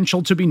the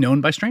potential to be known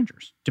by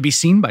strangers, to be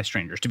seen by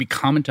strangers, to be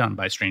commented on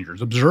by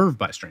strangers, observed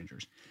by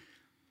strangers.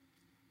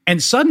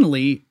 And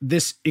suddenly,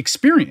 this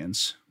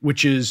experience,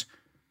 which is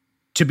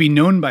to be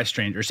known by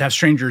strangers, to have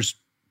strangers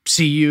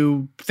see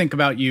you, think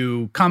about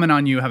you, comment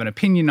on you, have an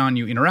opinion on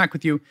you, interact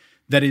with you,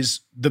 that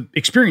is the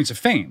experience of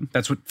fame.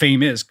 That's what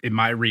fame is, in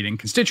my reading,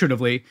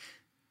 constitutively.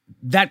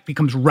 That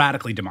becomes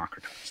radically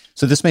democratized.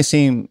 So this may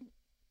seem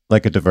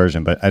like a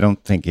diversion, but I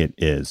don't think it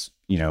is.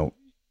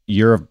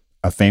 You're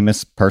a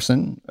famous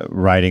person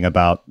writing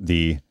about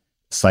the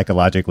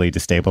psychologically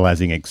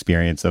destabilizing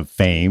experience of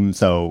fame.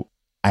 So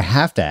I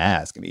have to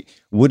ask,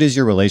 what is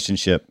your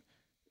relationship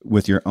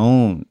with your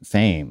own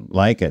fame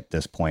like at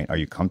this point? Are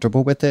you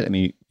comfortable with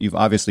it? You've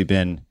obviously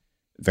been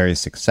very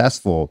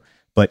successful,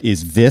 but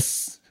is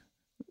this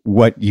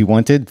what you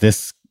wanted?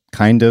 This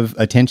kind of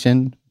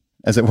attention,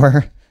 as it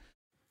were?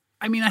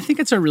 I think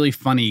it's a really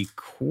funny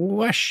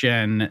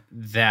question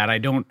that I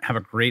don't have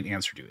a great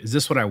answer to. Is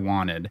this what I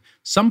wanted?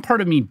 Some part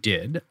of me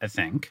did, I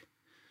think.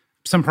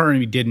 Some part of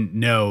me didn't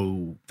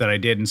know that I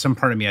did, and some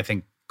part of me, I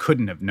think,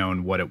 couldn't have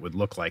known what it would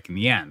look like in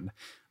the end.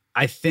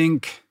 I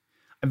think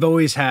I've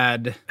always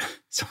had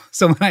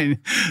someone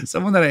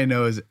that I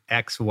know's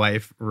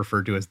ex-wife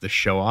referred to as the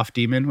show-off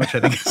demon, which I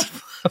think is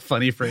a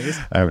funny phrase.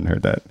 I haven't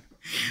heard that.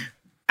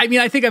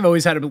 I think I've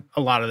always had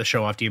a lot of the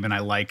show-off demon. I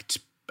liked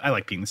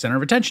being the center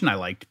of attention. I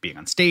liked being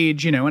on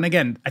stage, and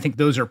again, I think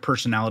those are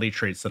personality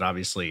traits that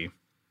obviously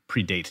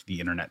predate the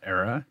internet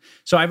era.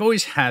 So I've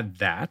always had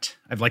that.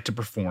 I've liked to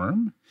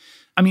perform.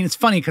 It's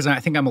funny because I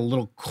think I'm a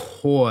little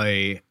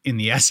coy in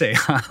the essay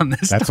on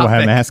this That's topic. why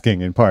I'm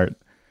asking in part.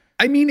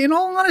 In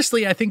all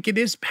honesty, I think it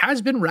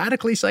has been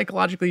radically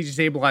psychologically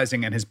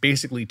destabilizing and has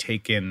basically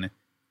taken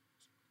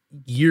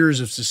years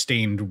of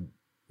sustained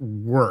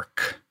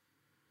work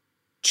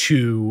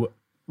to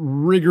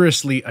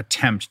rigorously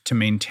attempt to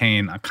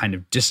maintain a kind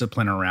of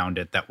discipline around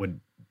it that would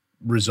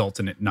result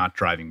in it not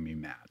driving me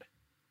mad.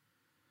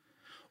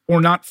 Or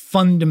not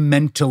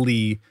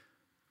fundamentally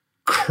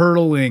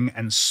curdling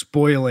and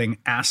spoiling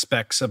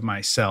aspects of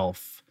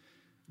myself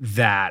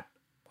that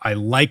I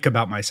like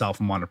about myself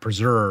and want to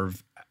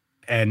preserve,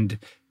 and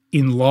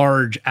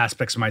enlarge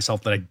aspects of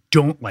myself that I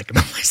don't like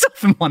about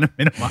myself and want to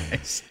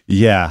minimize.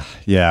 Yeah.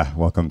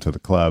 Welcome to the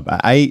club.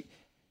 You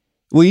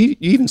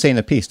even say in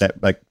the piece that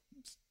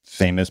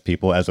famous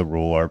people as a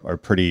rule are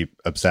pretty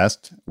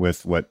obsessed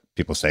with what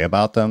people say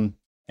about them,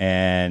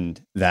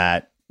 and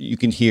that you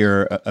can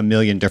hear a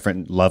million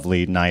different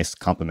lovely, nice,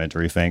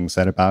 complimentary things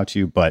said about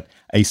you, but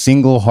a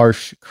single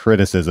harsh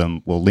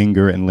criticism will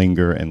linger and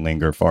linger and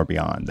linger far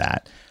beyond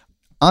that.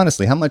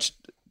 Honestly, how much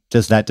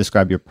does that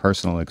describe your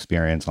personal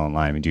experience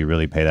online? Do you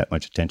really pay that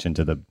much attention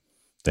to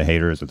the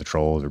haters or the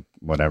trolls or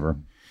whatever?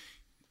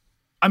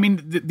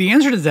 The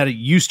answer to that, it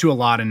used to a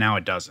lot and now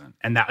it doesn't.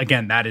 And that,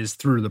 again, that is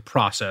through the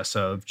process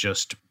of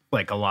just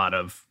a lot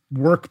of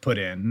work put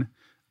in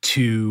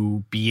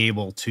to be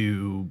able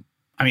to,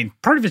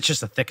 part of it's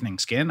just a thickening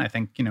skin. I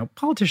think,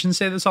 politicians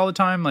say this all the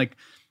time. I'm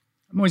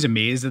always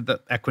amazed at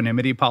the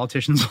equanimity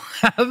politicians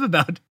have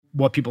about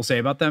what people say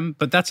about them,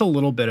 but that's a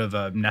little bit of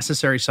a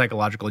necessary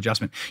psychological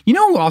adjustment.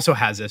 Who also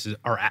has this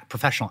are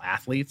professional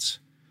athletes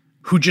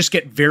who just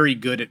get very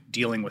good at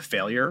dealing with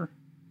failure.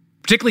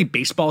 Particularly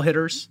baseball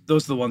hitters.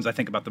 Those are the ones I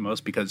think about the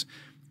most because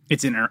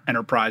it's an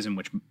enterprise in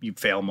which you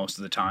fail most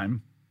of the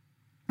time.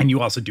 And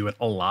you also do it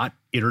a lot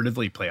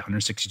iteratively. You play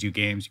 162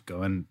 games, you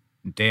go in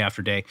day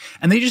after day.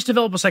 And they just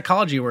develop a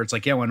psychology where it's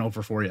I went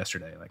 0-for-4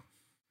 yesterday.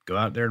 Go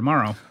out there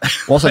tomorrow.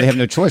 Also, they have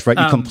no choice, right?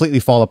 You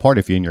completely fall apart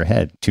if you're in your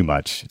head too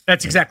much.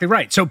 That's exactly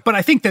right. So, but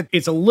I think that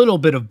it's a little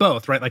bit of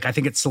both, right? I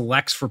think it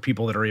selects for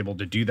people that are able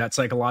to do that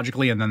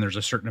psychologically. And then there's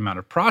a certain amount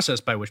of process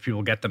by which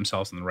people get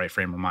themselves in the right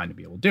frame of mind to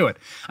be able to do it.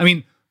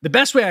 The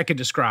best way I could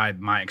describe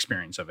my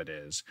experience of it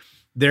is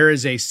there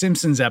is a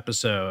Simpsons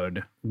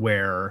episode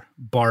where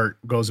Bart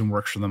goes and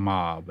works for the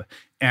mob.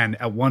 And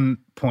at one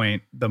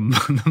point, the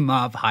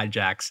mob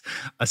hijacks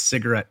a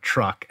cigarette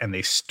truck and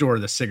they store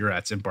the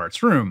cigarettes in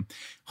Bart's room.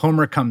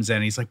 Homer comes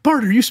in. He's like,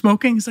 Bart, are you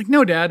smoking? He's like,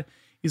 no, Dad.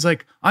 He's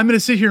like, I'm going to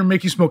sit here and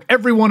make you smoke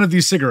every one of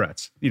these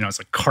cigarettes. It's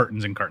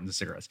cartons and cartons of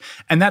cigarettes.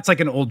 And that's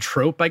an old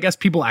trope, I guess.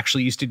 People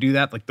actually used to do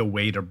that. The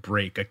way to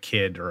break a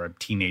kid or a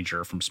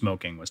teenager from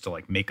smoking was to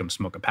make them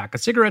smoke a pack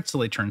of cigarettes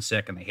till they turn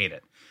sick and they hate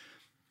it.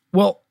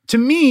 Well, to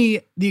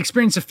me, the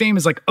experience of fame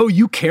is oh,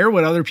 you care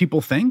what other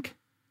people think?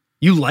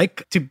 You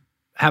like to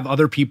have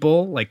other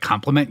people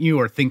compliment you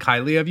or think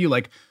highly of you?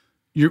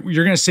 You're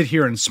going to sit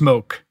here and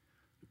smoke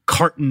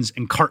cartons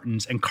and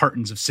cartons and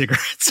cartons of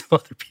cigarettes of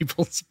other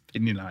people's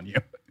opinion on you.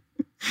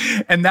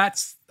 And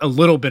that's a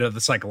little bit of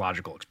the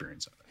psychological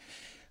experience of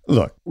it.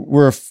 Look,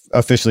 we're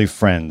officially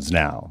friends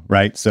now,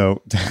 right?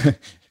 So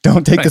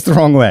don't take this the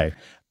wrong way.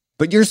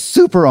 But you're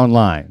super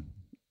online.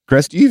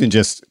 Chris, you even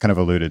just kind of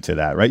alluded to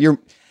that, right?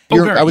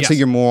 I would say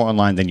you're more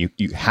online than you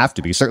have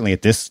to be, certainly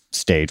at this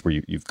stage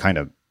where you've kind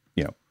of,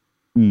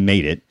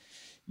 made it.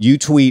 You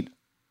tweet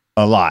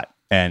a lot,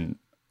 and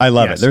I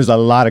love it. There's a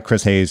lot of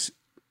Chris Hayes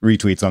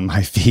retweets on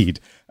my feed.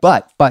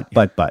 But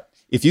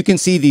if you can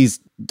see these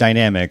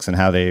dynamics and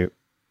how they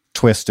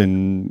twist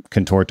and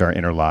contort our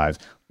inner lives,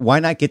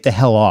 why not get the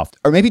hell off?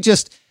 Or maybe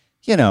just,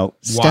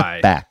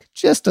 step back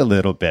just a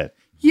little bit.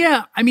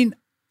 Yeah.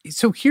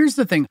 So here's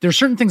the thing. There's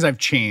certain things I've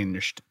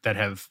changed that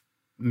have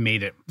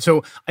made it.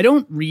 So I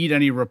don't read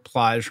any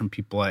replies from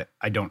people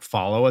I don't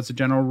follow as a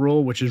general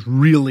rule, which is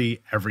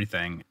really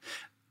everything.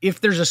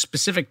 if there's a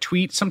specific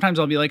tweet, sometimes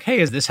I'll be like, hey,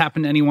 has this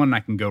happened to anyone? And I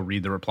can go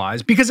read the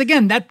replies. Because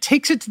again, that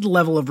takes it to the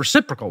level of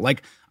reciprocal.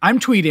 Like I'm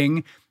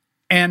tweeting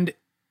and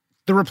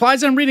the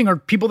replies I'm reading are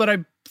people that I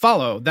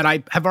follow, that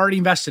I have already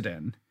invested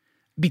in.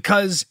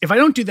 Because if I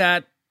don't do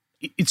that,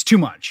 it's too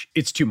much.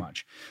 It's too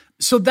much.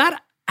 So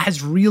that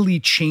has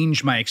really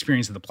changed my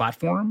experience of the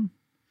platform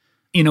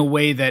in a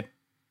way that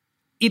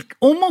it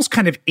almost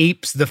kind of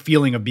apes the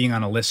feeling of being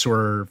on a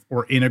listserv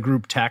or in a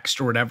group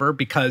text or whatever,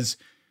 because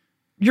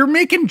you're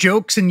making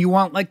jokes and you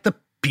want like the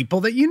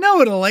people that you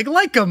know to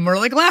like them or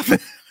like laugh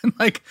at them.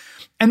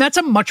 And that's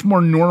a much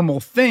more normal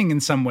thing in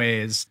some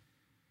ways,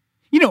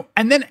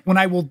 and then when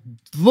I will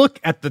look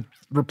at the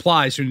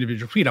replies to an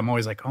individual tweet, I'm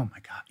always like, oh my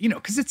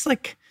God, cause it's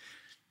like,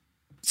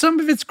 some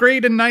of it's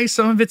great and nice.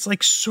 Some of it's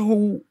like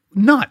so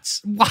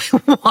nuts,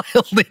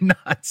 wildly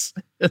nuts,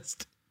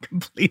 just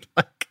complete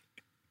like.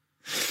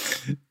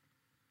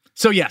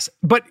 So yes,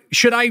 but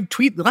should I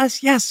tweet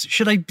less? Yes.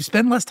 Should I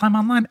spend less time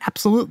online?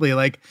 Absolutely.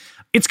 Like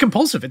it's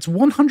compulsive. It's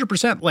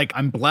 100%. Like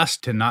I'm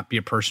blessed to not be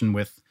a person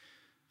with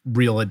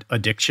real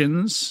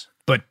addictions,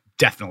 but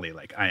definitely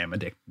like I am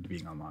addicted to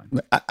being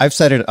online. I've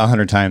said it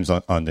 100 times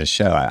on this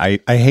show. I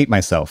hate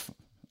myself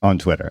on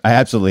Twitter. I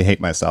absolutely hate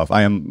myself.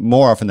 I am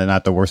more often than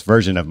not the worst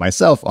version of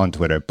myself on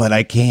Twitter, but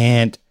I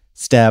can't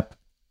step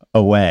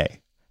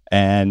away.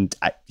 And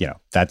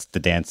that's the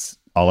dance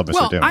all of us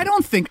are doing. I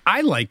don't think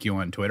I like you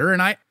on Twitter,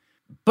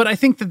 but I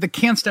think that the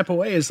can't step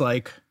away is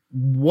like,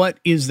 what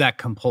is that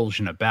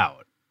compulsion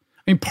about?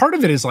 I mean, part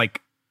of it is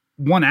like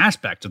one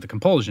aspect of the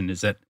compulsion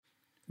is that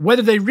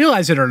whether they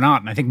realize it or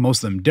not, and I think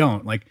most of them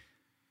don't, like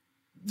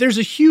there's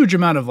a huge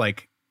amount of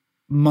like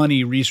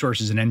money,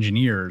 resources, and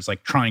engineers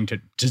like trying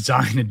to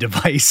design a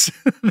device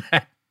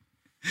that,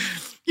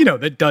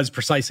 that does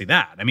precisely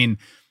that. I mean,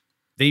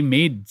 they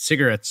made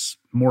cigarettes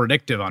more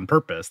addictive on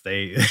purpose.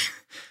 They,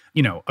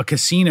 a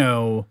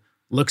casino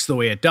looks the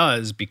way it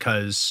does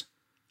because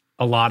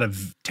a lot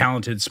of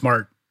talented,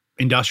 smart,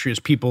 industrious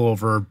people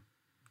over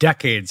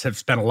decades have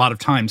spent a lot of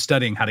time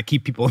studying how to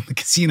keep people in the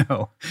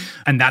casino.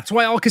 And that's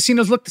why all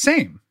casinos look the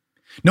same.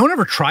 No one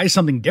ever tries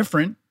something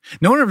different.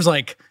 No one ever's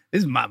like,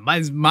 this is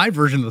my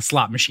version of the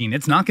slot machine.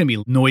 It's not going to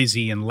be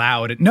noisy and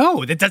loud.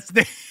 No, that's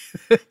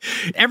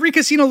every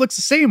casino looks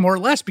the same, more or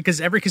less,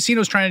 because every casino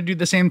is trying to do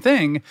the same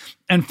thing.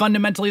 And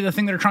fundamentally, the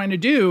thing they're trying to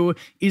do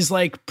is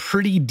like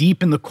pretty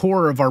deep in the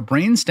core of our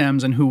brain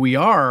stems and who we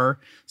are,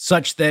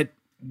 such that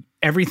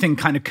everything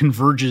kind of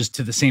converges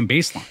to the same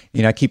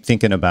baseline. I keep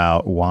thinking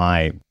about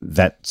why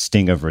that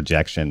sting of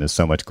rejection is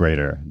so much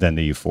greater than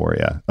the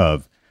euphoria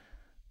of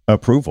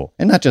approval.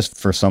 And not just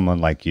for someone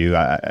like you.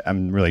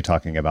 I'm really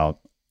talking about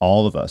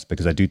all of us,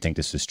 because I do think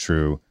this is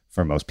true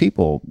for most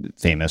people,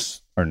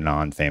 famous or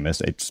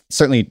non-famous. It's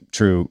certainly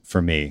true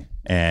for me.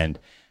 And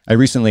I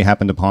recently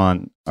happened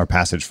upon our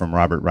passage from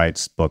Robert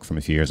Wright's book from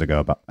a few years ago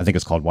about, I think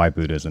it's called Why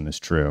Buddhism is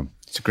True.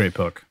 It's a great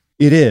book.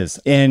 It is.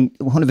 And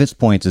one of its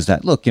points is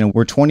that, look,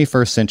 we're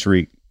 21st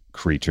century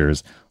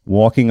creatures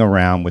walking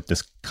around with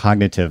this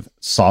cognitive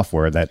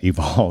software that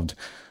evolved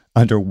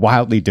under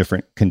wildly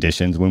different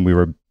conditions when we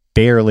were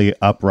barely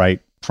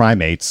upright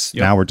primates.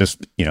 Yep. Now we're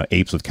just,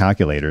 apes with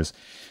calculators.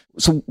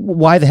 So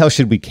why the hell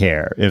should we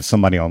care if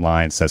somebody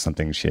online says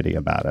something shitty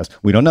about us?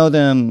 We don't know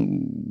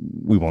them.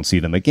 We won't see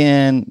them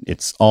again.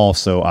 It's all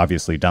so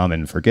obviously dumb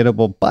and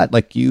forgettable. But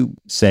like you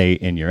say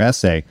in your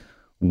essay,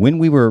 when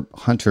we were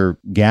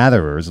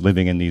hunter-gatherers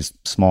living in these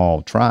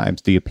small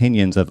tribes, the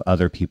opinions of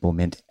other people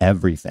meant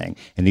everything.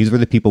 And these were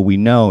the people we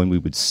know and we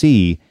would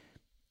see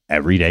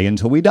every day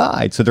until we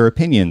died. So their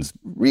opinions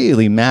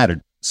really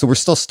mattered. So we're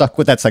still stuck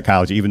with that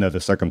psychology, even though the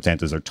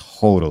circumstances are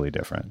totally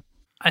different.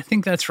 I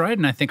think that's right.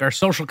 And I think our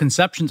social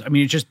conceptions,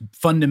 it's just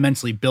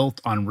fundamentally built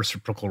on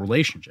reciprocal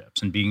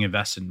relationships and being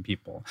invested in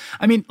people.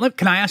 Look,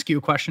 can I ask you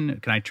a question?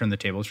 Can I turn the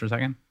tables for a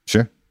second?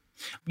 Sure.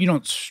 You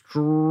don't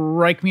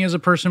strike me as a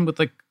person with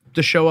like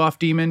the show-off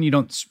demon. You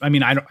don't, I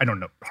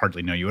don't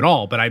hardly know you at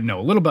all, but I know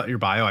a little about your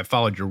bio. I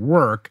followed your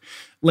work.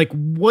 Like,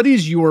 what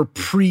is your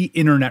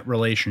pre-internet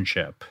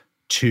relationship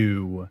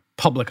to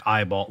public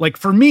eyeball? Like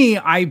for me,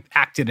 I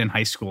acted in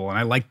high school and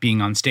I liked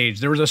being on stage.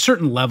 There was a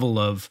certain level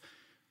of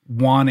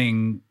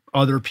wanting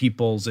other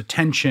people's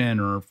attention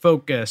or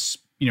focus,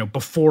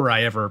 before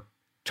I ever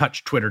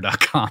touched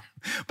twitter.com.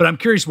 But I'm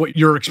curious what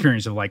your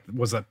experience of like,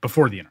 was that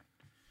before the internet?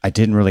 I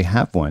didn't really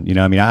have one.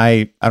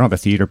 I don't have a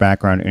theater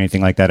background or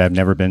anything like that. I've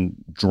never been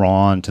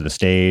drawn to the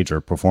stage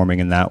or performing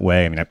in that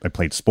way. I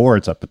played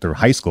sports up through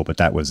high school, but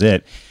that was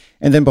it.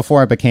 And then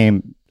before I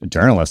became a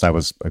journalist, I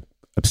was an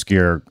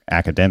obscure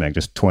academic,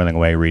 just toiling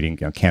away reading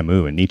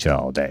Camus and Nietzsche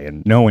all day.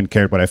 And no one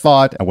cared what I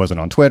thought. I wasn't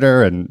on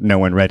Twitter and no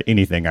one read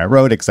anything I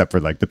wrote except for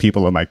like the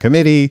people on my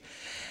committee.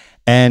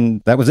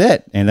 And that was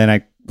it. And then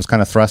I was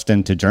kind of thrust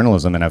into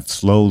journalism and I've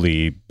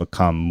slowly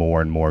become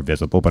more and more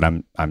visible, but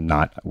I'm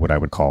not what I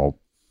would call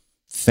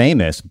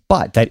famous.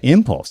 But that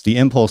impulse, the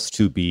impulse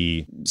to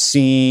be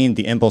seen,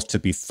 the impulse to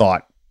be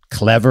thought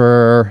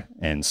clever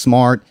and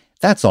smart,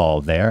 that's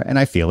all there. And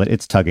I feel it.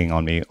 It's tugging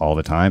on me all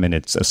the time. And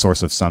it's a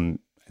source of some,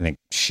 I think,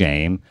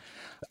 shame.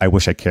 I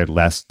wish I cared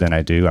less than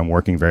I do. I'm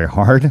working very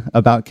hard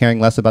about caring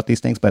less about these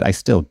things, but I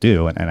still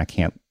do. And I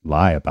can't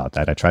lie about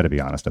that. I try to be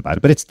honest about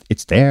it, but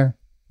it's there.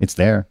 It's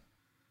there.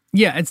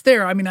 Yeah, it's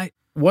there. I mean,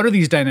 what are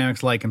these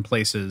dynamics like in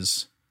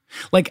places?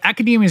 Like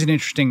academia is an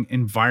interesting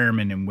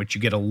environment in which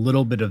you get a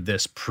little bit of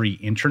this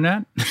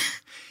pre-internet.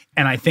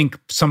 And I think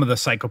some of the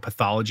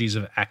psychopathologies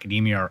of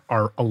academia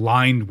are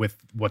aligned with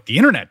what the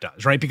internet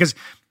does, right? Because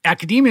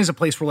academia is a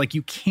place where like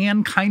you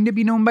can kind of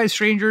be known by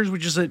strangers,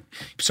 which is that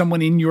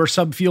someone in your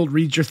subfield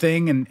reads your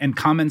thing and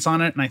comments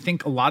on it. And I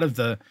think a lot of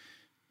the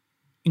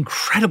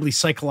incredibly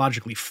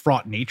psychologically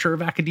fraught nature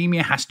of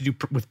academia has to do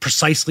with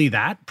precisely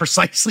that,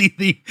 precisely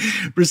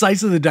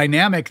the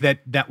dynamic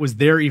that was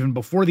there even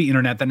before the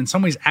internet, that in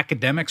some ways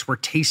academics were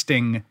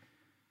tasting,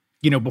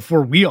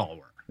 before we all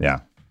were.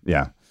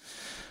 Yeah.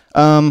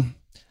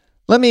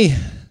 Let me,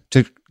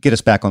 to get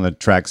us back on the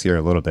tracks here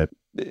a little bit,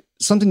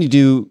 something you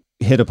do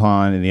hit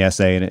upon in the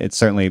essay, and it's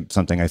certainly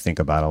something I think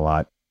about a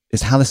lot,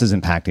 is how this is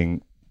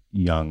impacting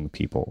young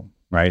people,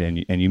 right?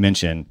 And you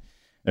mentioned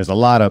there's a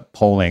lot of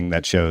polling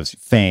that shows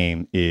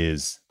fame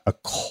is a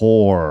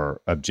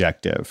core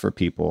objective for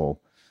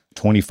people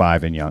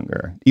 25 and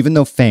younger. Even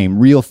though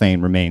real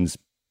fame remains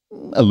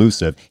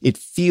elusive, it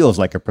feels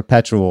like a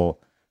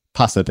perpetual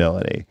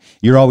possibility.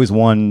 You're always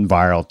one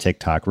viral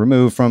TikTok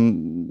removed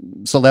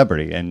from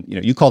celebrity. And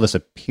you call this a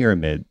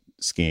pyramid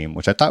scheme,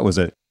 which I thought was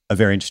a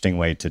very interesting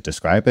way to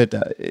describe it.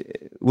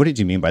 What did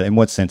you mean by that? In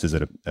what sense is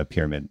it a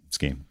pyramid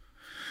scheme?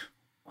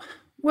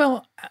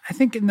 Well, I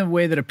think in the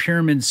way that a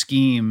pyramid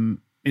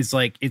scheme is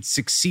like, it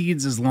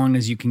succeeds as long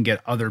as you can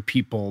get other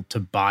people to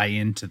buy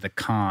into the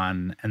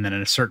con, and then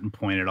at a certain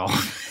point it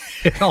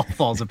all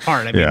falls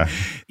apart. I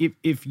mean,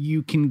 if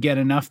you can get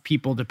enough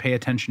people to pay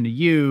attention to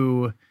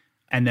you,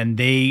 and then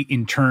they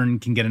in turn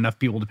can get enough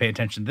people to pay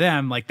attention to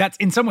them, like that's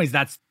in some ways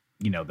that's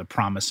the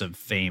promise of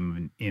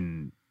fame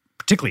in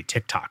particularly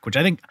TikTok, which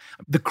I think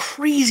the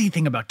crazy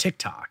thing about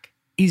TikTok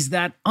is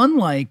that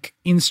unlike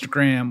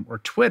Instagram or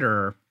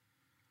Twitter,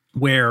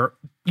 where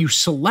you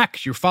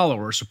select your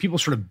followers, so people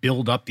sort of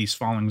build up these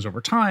followings over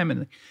time,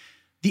 and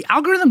the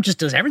algorithm just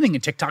does everything in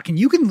TikTok, and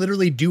you can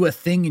literally do a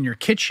thing in your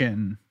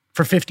kitchen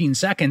for 15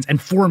 seconds and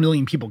 4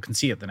 million people can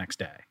see it the next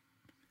day.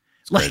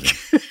 Like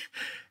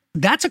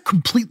that's a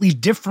completely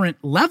different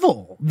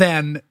level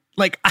than,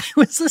 like, I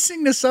was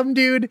listening to some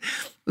dude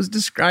was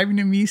describing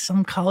to me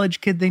some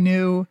college kid they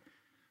knew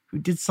who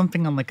did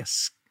something on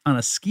on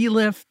a ski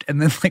lift,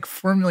 and then like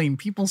 4 million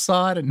people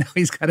saw it, and now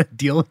he's got a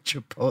deal with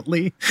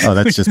Chipotle. Oh,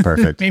 that's just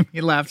perfect. Made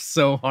me laugh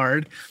so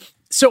hard.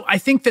 So I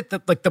think that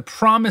the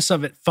promise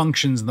of it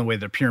functions in the way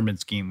the pyramid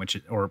scheme, which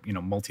is, or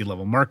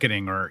multi-level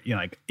marketing, or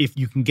like if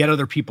you can get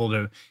other people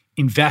to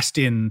invest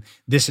in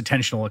this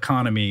attentional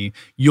economy,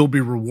 you'll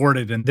be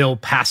rewarded, and they'll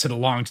pass it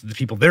along to the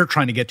people they're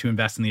trying to get to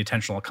invest in the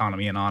attentional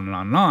economy, and on and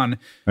on and on.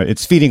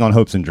 It's feeding on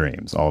hopes and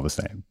dreams, all the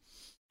same.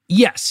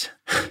 Yes.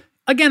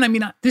 Again, I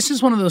mean, this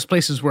is one of those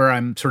places where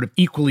I'm sort of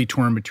equally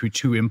torn between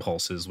two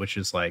impulses, which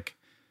is like,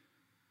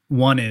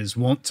 one is,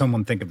 won't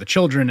someone think of the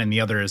children? And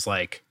the other is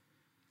like,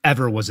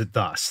 ever was it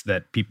thus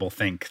that people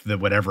think that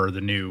whatever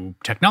the new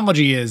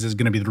technology is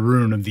going to be the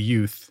ruin of the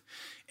youth?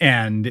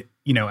 And,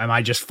 am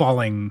I just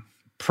falling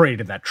prey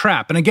to that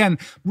trap? And again,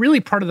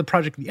 really part of the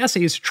project of the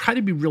essay is to try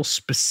to be real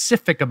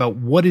specific about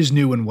what is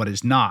new and what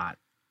is not.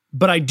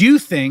 But I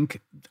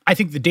think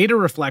the data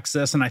reflects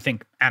this, and I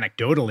think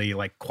anecdotally,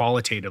 like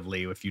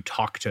qualitatively, if you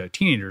talk to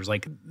teenagers,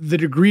 like the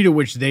degree to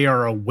which they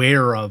are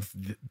aware of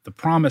the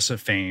promise of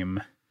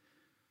fame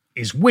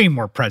is way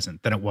more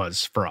present than it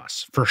was for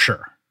us, for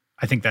sure.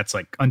 I think that's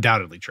like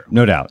undoubtedly true.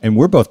 No doubt. And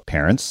we're both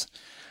parents,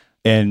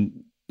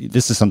 and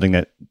this is something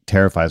that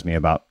terrifies me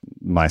about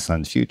my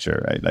son's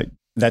future, right? Like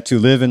that to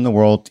live in the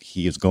world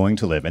he is going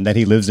to live in, that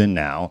he lives in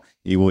now,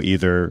 he will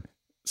either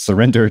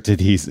surrender to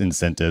these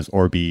incentives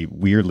or be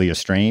weirdly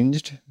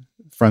estranged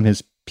from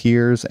his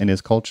peers and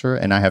his culture.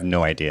 And I have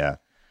no idea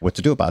what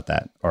to do about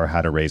that or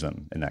how to raise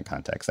him in that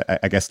context.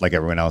 I guess like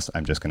everyone else,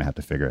 I'm just going to have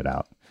to figure it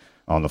out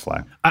on the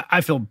fly. I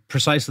feel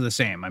precisely the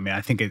same. I mean,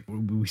 I think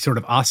we sort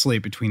of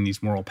oscillate between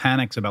these moral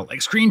panics about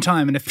like screen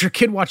time. And if your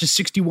kid watches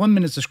 61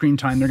 minutes of screen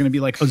time, they're going to be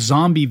like a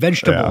zombie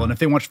vegetable. Yeah. And if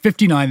they watch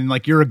 59, then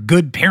like you're a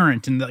good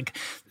parent. And like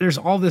there's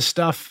all this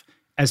stuff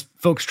as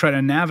folks try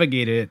to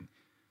navigate it,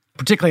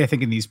 particularly I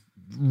think in these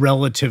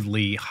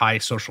relatively high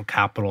social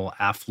capital,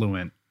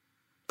 affluent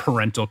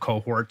parental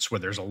cohorts where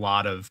there's a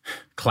lot of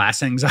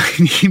class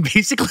anxiety,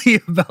 basically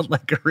about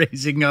like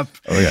raising up,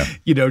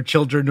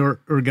 children who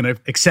are going to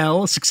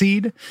excel,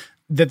 succeed,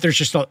 that there's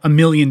just a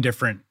million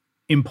different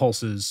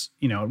impulses,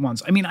 at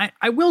once. I mean,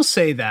 I will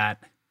say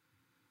that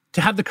to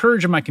have the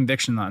courage of my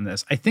conviction on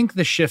this, I think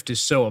the shift is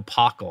so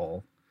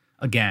epochal,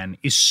 again,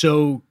 is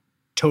so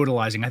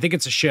totalizing. I think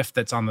it's a shift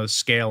that's on the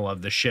scale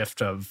of the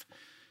shift of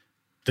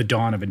the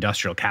dawn of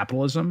industrial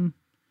capitalism,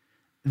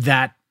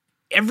 that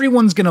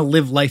everyone's going to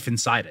live life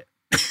inside it.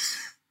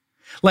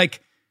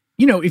 Like,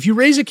 if you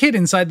raise a kid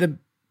inside the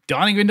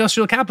dawning of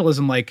industrial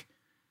capitalism, like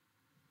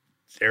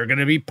they're going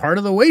to be part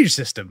of the wage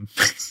system.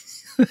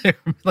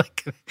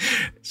 Like,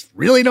 there's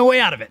really no way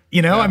out of it.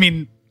 I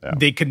mean,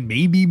 They could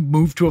maybe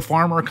move to a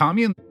farm or a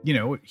commune.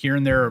 Here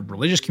and there,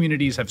 religious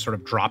communities have sort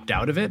of dropped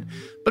out of it.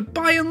 But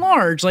by and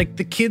large, like,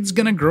 the kid's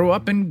going to grow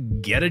up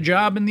and get a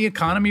job in the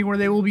economy where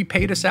they will be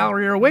paid a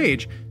salary or a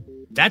wage.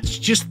 That's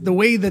just the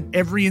way that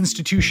every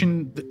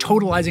institution, the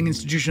totalizing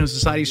institution of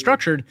society, is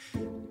structured.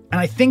 And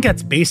I think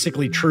that's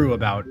basically true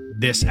about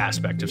this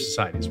aspect of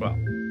society as well.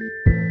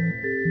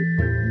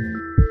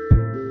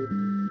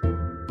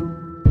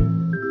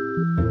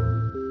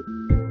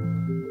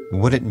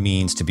 What it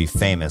means to be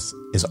famous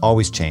is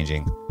always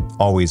changing,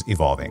 always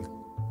evolving.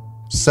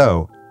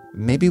 So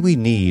maybe we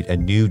need a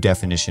new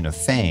definition of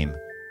fame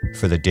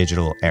for the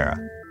digital era,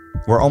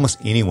 where almost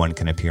anyone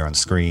can appear on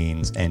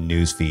screens and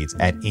news feeds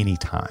at any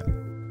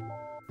time.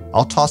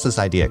 I'll toss this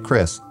idea at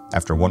Chris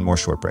after one more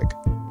short break.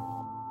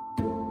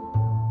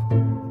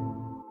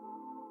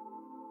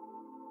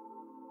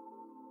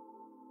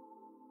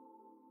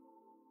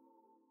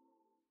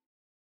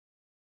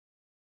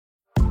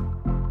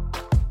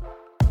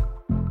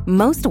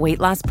 Most weight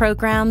loss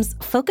programs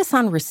focus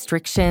on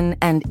restriction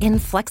and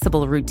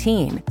inflexible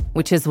routine,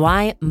 which is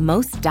why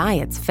most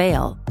diets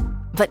fail.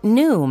 But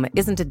Noom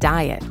isn't a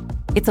diet.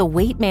 It's a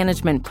weight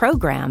management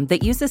program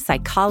that uses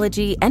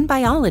psychology and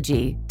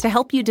biology to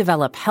help you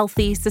develop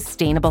healthy,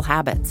 sustainable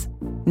habits.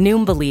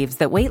 Noom believes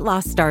that weight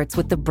loss starts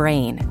with the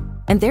brain,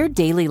 and their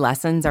daily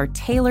lessons are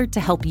tailored to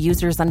help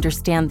users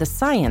understand the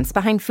science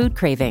behind food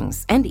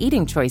cravings and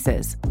eating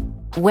choices.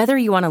 Whether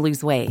you want to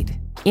lose weight,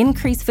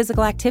 increase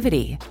physical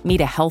activity, meet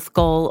a health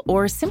goal,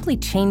 or simply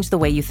change the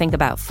way you think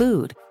about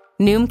food,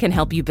 Noom can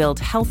help you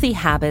build healthy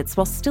habits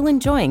while still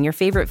enjoying your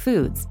favorite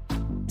foods.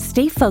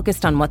 Stay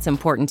focused on what's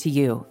important to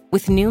you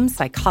with Noom's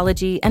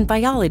psychology and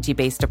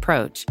biology-based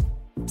approach.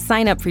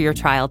 Sign up for your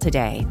trial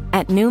today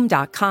at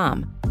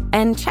Noom.com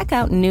and check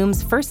out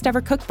Noom's first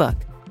ever cookbook,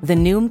 The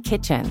Noom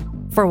Kitchen,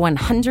 for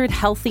 100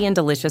 healthy and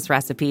delicious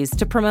recipes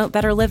to promote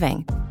better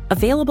living.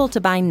 Available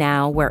to buy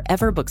now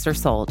wherever books are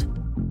sold.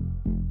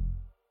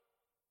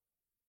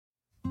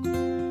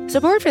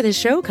 Support for this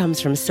show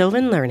comes from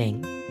Sylvan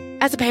Learning.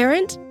 As a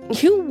parent,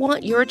 you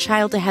want your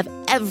child to have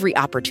every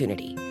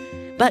opportunity,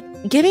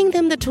 but giving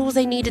them the tools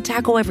they need to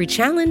tackle every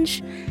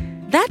challenge,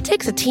 that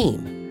takes a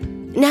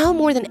team. Now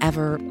more than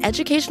ever,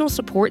 educational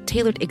support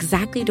tailored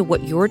exactly to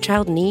what your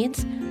child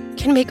needs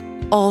can make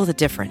all the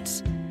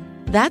difference.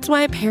 That's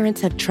why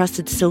parents have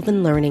trusted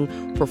Sylvan Learning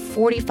for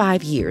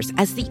 45 years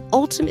as the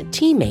ultimate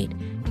teammate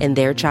in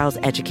their child's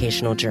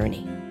educational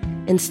journey,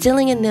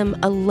 instilling in them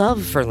a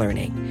love for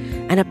learning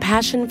and a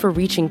passion for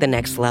reaching the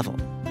next level.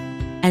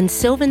 And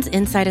Sylvan's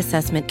Insight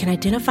Assessment can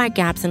identify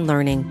gaps in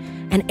learning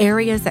and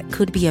areas that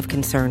could be of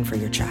concern for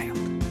your child.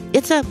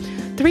 It's a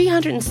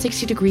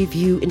 360-degree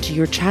view into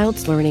your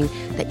child's learning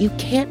that you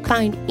can't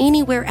find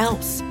anywhere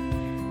else,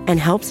 and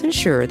helps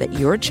ensure that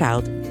your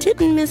child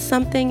didn't miss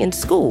something in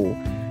school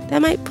that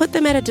might put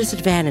them at a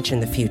disadvantage in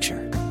the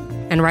future.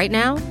 And right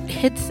now,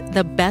 it's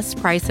the best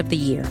price of the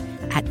year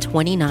at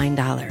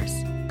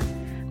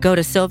 $29. Go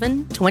to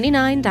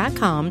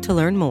sylvan29.com to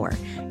learn more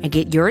and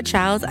get your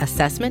child's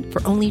assessment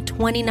for only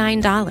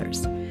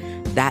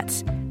 $29.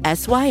 That's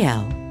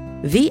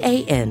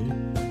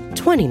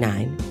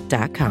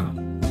SYLVAN29.com.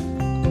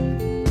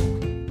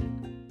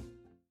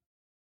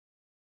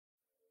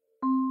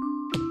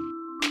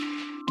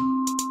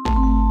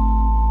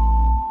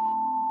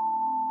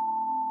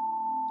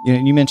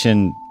 You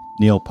mentioned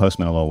Neil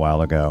Postman a little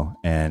while ago,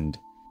 and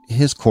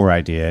his core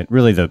idea,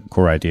 really the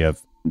core idea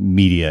of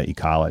media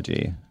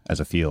ecology as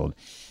a field,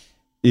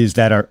 is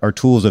that our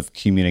tools of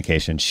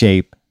communication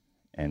shape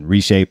and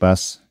reshape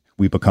us.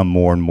 We become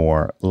more and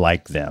more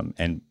like them.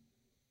 And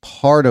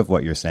part of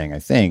what you're saying, I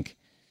think,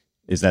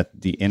 is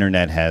that the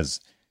internet has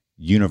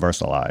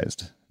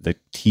universalized the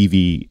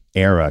TV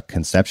era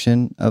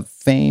conception of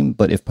fame.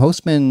 But if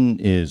Postman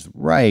is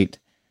right,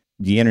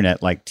 the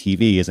internet, like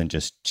TV, isn't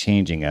just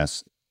changing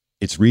us.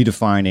 It's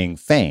redefining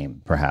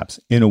fame, perhaps,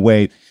 in a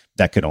way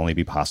that could only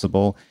be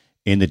possible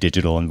in the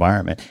digital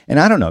environment. And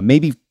I don't know,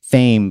 maybe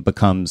fame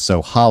becomes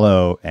so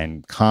hollow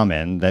and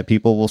common that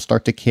people will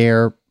start to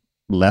care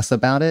less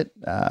about it.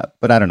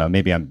 But I don't know,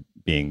 maybe I'm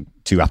being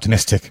too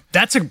optimistic.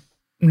 That's a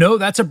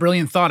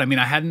brilliant thought. I mean,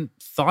 I hadn't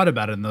thought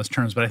about it in those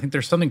terms, but I think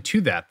there's something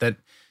to that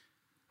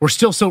we're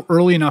still so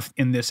early enough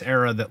in this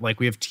era that,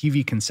 like, we have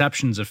TV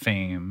conceptions of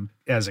fame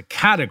as a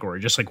category,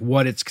 just like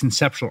what its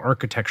conceptual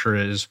architecture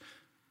is,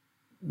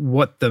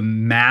 what the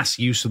mass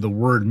use of the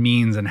word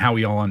means and how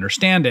we all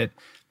understand it,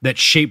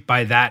 that's shaped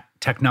by that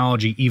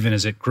technology even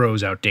as it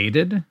grows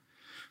outdated.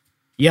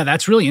 Yeah,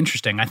 that's really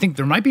interesting. I think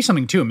there might be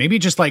something to it. Maybe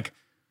it just like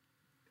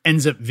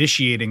ends up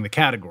vitiating the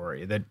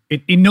category, that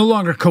it no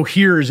longer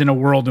coheres in a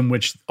world in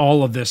which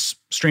all of this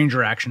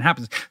stranger action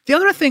happens. The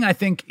other thing I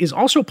think is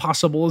also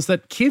possible is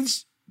that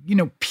kids,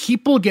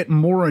 people get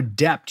more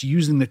adept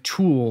using the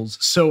tools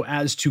so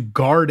as to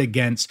guard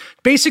against,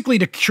 basically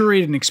to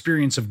curate an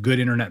experience of good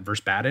internet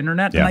versus bad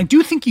internet. Yeah. And I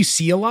do think you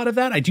see a lot of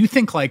that. I do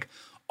think, like,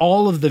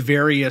 all of the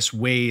various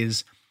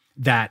ways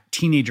that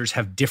teenagers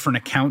have different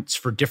accounts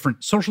for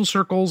different social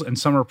circles, and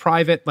some are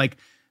private, like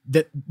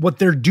that what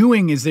they're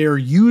doing is they're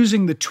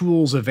using the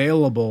tools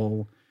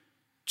available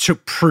to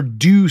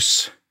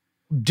produce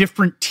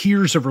different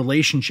tiers of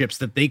relationships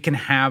that they can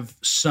have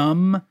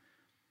some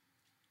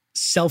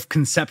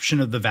self-conception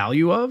of the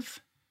value of.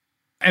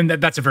 And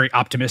that's a very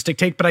optimistic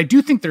take, but I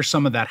do think there's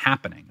some of that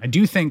happening. I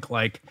do think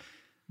like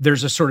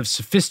there's a sort of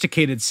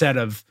sophisticated set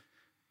of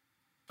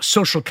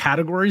social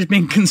categories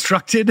being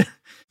constructed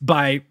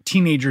by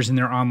teenagers in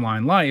their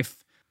online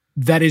life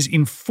that is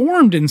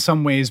informed in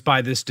some ways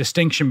by this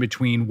distinction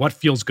between what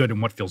feels good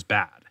and what feels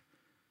bad.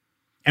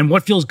 And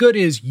what feels good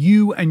is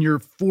you and your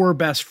 4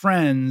 best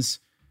friends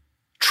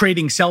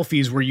trading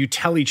selfies where you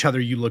tell each other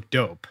you look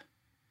dope.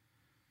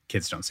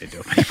 Kids don't say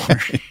dope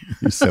anymore.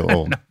 You're so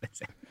old.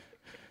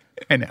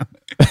 I know.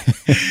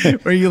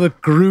 Where you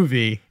look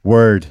groovy.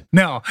 Word.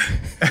 No.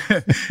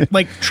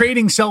 Like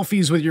trading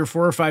selfies with your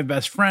 4 or 5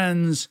 best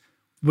friends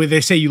where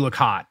they say you look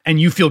hot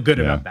and you feel good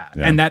about that.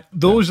 Yeah, and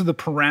those are the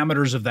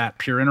parameters of that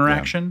peer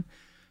interaction. Yeah.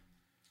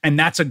 And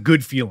that's a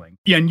good feeling.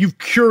 Yeah, and you've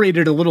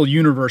curated a little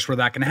universe where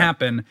that can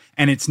happen,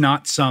 and it's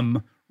not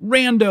some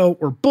rando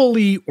or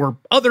bully or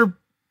other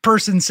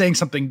person saying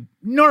something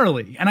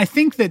gnarly. And I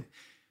think that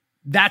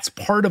that's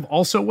part of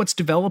also what's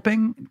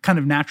developing kind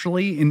of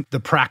naturally in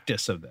the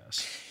practice of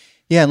this.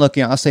 Yeah, look,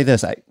 I'll say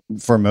this.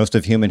 For most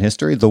of human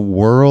history, the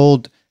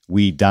world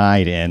we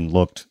died in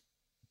looked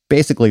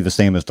basically the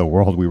same as the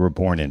world we were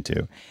born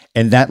into.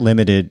 And that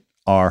limited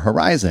our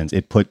horizons.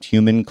 It put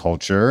human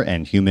culture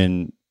and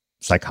human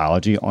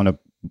psychology on a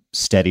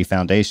steady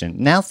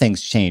foundation. Now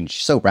things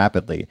change so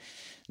rapidly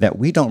that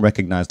we don't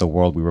recognize the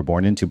world we were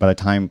born into by the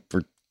time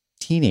for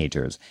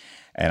teenagers.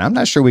 And I'm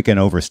not sure we can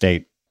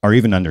overstate or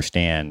even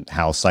understand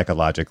how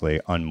psychologically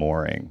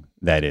unmooring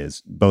that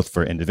is, both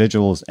for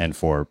individuals and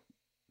for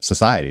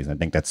societies. I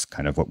think that's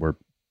kind of what we're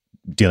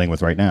dealing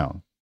with right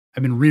now.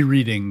 I've been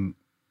rereading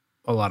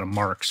a lot of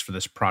Marx for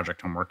this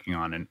project I'm working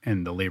on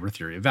and the labor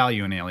theory of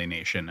value and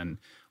alienation and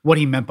what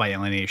he meant by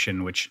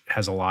alienation, which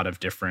has a lot of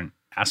different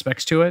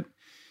aspects to it.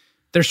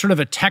 There's sort of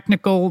a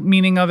technical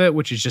meaning of it,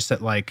 which is just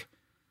that like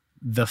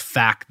the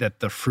fact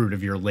that the fruit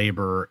of your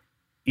labor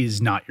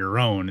is not your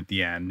own at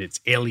the end, it's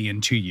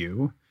alien to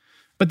you.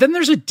 But then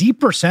there's a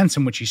deeper sense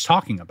in which he's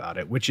talking about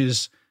it, which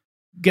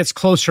gets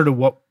closer to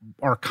what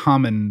our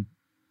common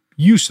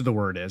use of the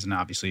word is. And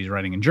obviously he's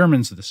writing in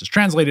German, so this is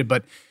translated,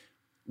 but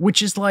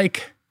which is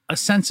like a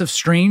sense of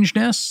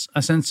strangeness,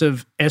 a sense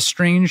of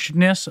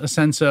estrangedness, a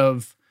sense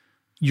of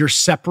you're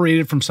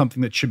separated from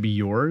something that should be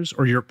yours,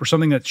 or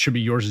something that should be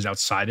yours is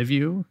outside of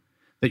you,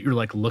 that you're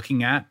like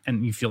looking at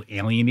and you feel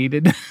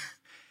alienated.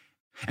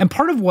 And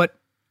part of what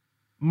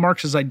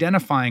Marx is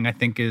identifying, I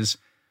think, is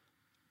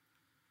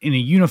in a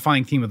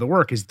unifying theme of the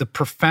work is the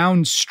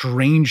profound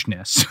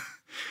strangeness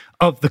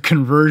of the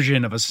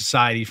conversion of a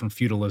society from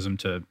feudalism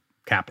to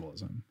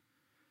capitalism.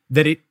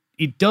 That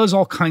it does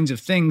all kinds of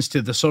things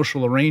to the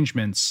social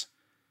arrangements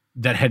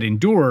that had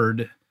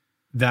endured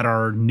that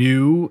are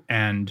new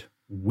and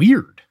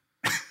weird.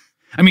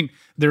 I mean,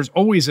 there's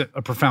always a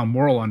profound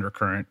moral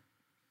undercurrent,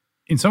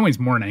 in some ways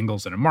more in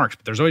Engels than in Marx,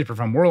 but there's always a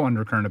profound moral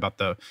undercurrent about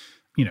the,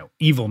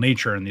 evil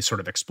nature and the sort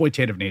of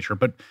exploitative nature.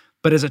 But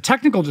as a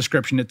technical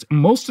description,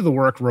 most of the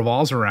work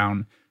revolves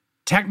around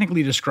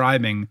technically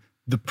describing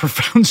the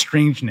profound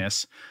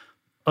strangeness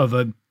of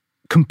a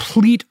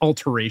complete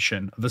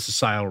alteration of the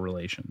societal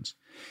relations.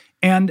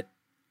 And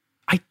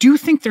I do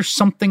think there's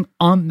something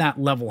on that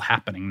level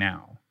happening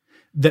now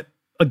that,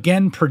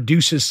 again,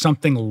 produces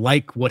something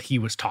like what he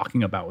was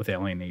talking about with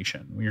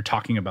alienation. When you're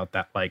talking about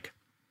that, like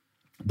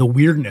the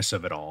weirdness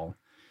of it all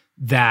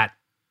that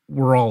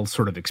we're all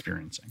sort of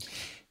experiencing.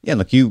 Yeah,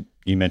 look, you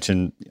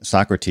mentioned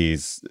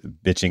Socrates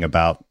bitching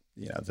about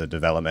the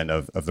development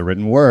of the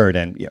written word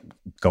and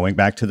going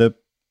back to the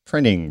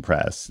printing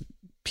press.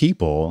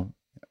 People,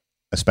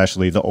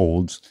 especially the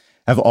olds,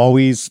 have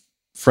always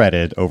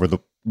fretted over the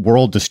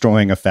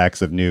world-destroying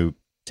effects of new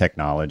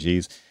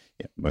technologies,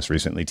 most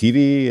recently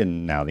TV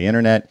and now the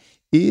internet.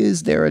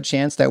 Is there a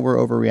chance that we're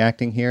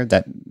overreacting here,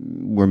 that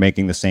we're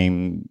making the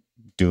same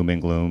doom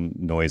and gloom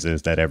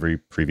noises that every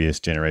previous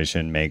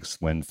generation makes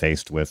when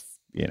faced with,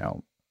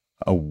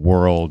 a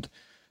world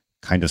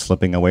kind of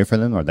slipping away from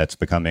them, or that's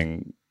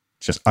becoming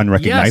just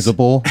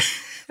unrecognizable?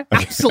 Yes.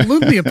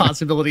 Absolutely a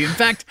possibility. In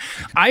fact,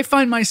 I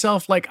find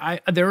myself like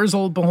there is a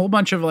whole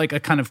bunch of like a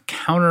kind of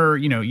counter,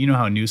 you know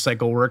how a news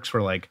cycle works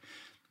where like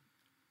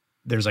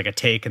there's like a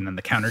take and then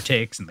the counter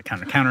takes and the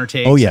counter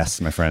takes. Oh yes,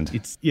 my friend.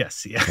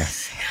 Yes.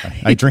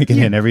 I drink it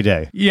in every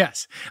day.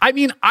 Yes. I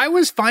mean, I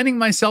was finding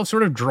myself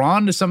sort of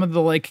drawn to some of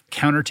the like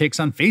counter takes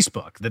on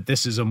Facebook, that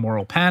this is a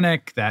moral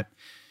panic, that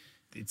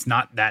it's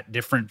not that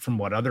different from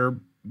what other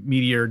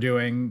media are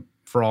doing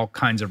for all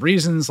kinds of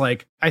reasons.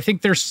 Like, I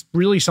think there's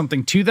really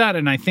something to that.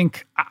 And I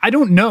think, I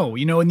don't know,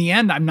 in the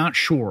end, I'm not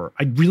sure.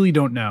 I really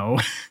don't know.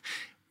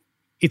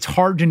 It's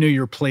hard to know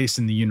your place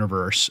in the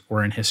universe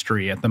or in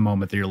history at the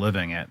moment that you're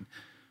living in.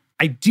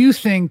 I do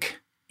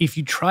think if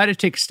you try to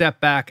take a step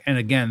back and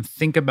again,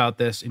 think about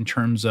this in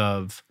terms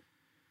of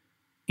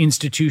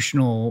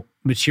institutional,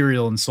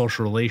 material, and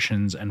social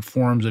relations and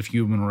forms of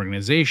human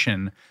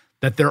organization,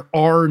 that there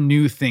are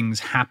new things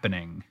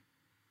happening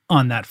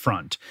on that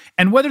front.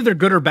 And whether they're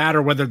good or bad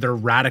or whether they're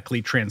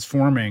radically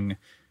transforming,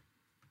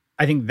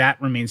 I think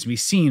that remains to be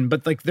seen.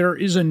 But like there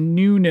is a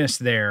newness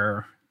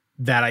there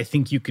that I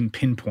think you can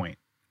pinpoint,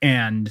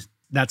 and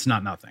that's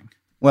not nothing.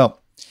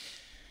 Well,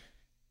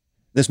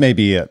 this may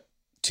be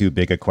too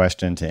big a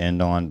question to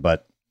end on,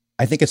 but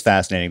I think it's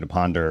fascinating to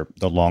ponder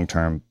the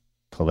long-term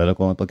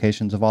political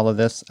implications of all of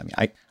this. I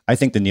mean, I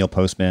think the Neil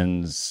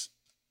Postmans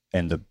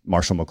and the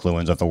Marshall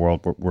McLuhans of the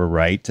world were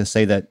right to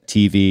say that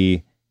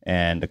TV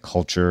and a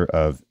culture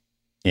of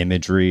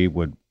imagery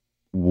would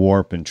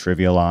warp and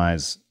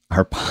trivialize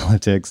our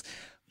politics.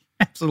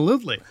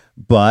 Absolutely.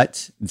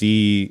 But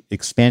the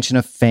expansion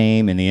of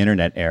fame in the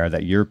internet era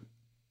that you're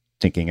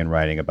thinking and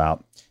writing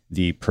about,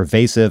 the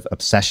pervasive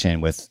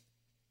obsession with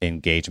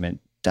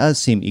engagement does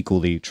seem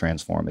equally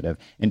transformative.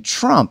 And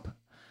Trump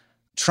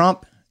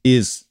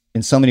is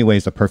in so many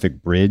ways the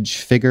perfect bridge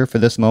figure for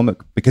this moment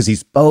because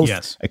he's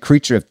both a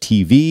creature of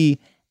TV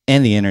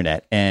and the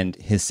internet. And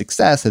his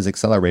success has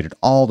accelerated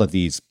all of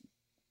these,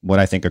 what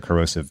I think are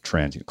corrosive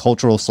trends.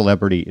 Cultural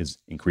celebrity is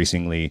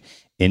increasingly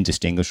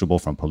indistinguishable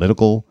from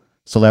political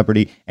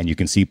celebrity. And you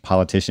can see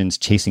politicians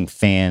chasing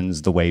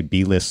fans the way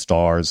B-list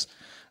stars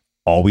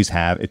always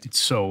have. It's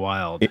so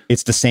wild.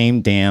 It's the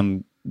same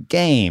damn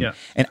game. Yeah.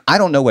 And I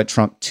don't know what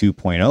Trump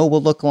 2.0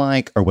 will look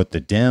like or what the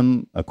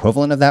dim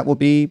equivalent of that will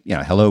be. You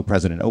know, hello,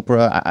 President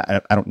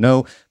Oprah. I don't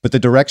know. But the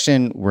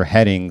direction we're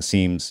heading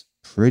seems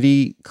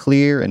pretty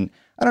clear. And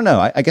I don't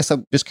know. I guess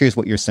I'm just curious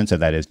what your sense of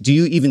that is. Do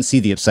you even see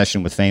the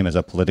obsession with fame as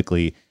a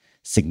politically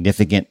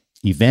significant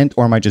event?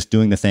 Or am I just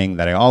doing the thing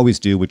that I always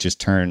do, which is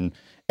turn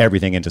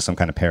everything into some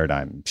kind of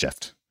paradigm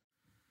shift?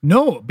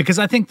 No, because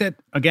I think that,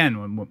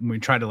 again, when we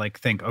try to like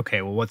think,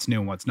 okay, well, what's new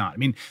and what's not? I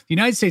mean, the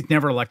United States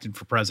never elected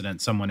for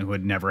president someone who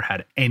had never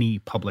had any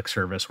public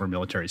service or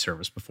military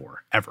service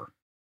before, ever.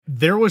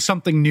 There was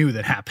something new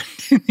that happened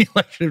in the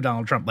election of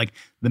Donald Trump. Like,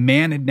 the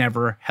man had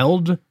never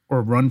held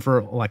or run for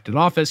elected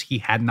office. He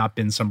had not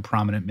been some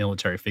prominent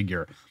military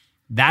figure.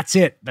 That's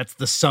it. That's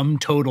the sum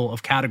total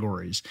of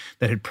categories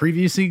that had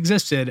previously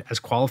existed as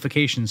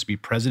qualifications to be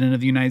president of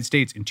the United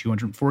States in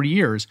 240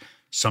 years.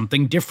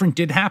 Something different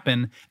did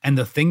happen. And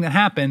the thing that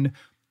happened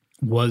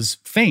was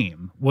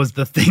fame, was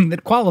the thing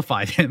that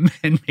qualified him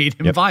and made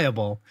him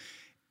viable.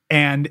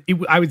 And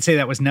I would say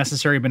that was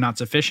necessary, but not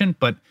sufficient.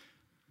 But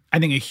I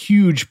think a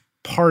huge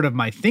part of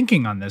my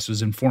thinking on this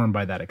was informed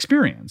by that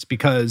experience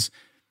because,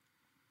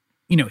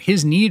 you know,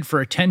 his need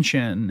for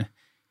attention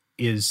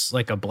is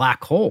like a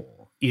black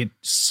hole. It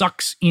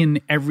sucks in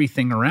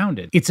everything around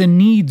it. It's a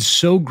need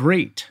so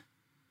great.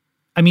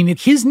 I mean,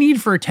 his need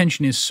for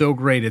attention is so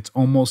great, it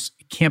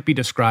can't be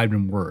described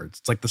in words.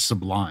 It's like the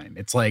sublime.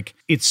 It's like,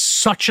 it's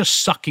such a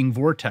sucking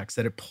vortex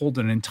that it pulled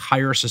an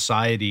entire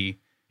society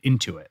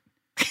into it.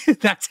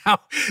 That's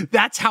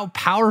how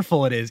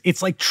powerful it is.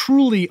 It's like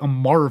truly a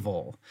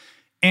marvel.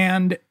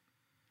 And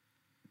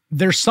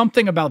there's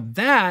something about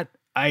that.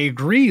 I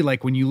agree.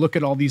 Like when you look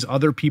at all these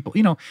other people,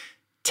 you know,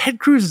 Ted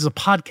Cruz is a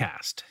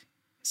podcast.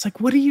 It's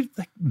like, what do you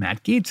like?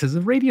 Matt Gaetz is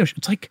a radio show.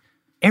 It's like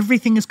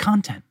everything is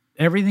content.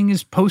 Everything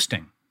is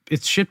posting.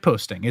 It's shit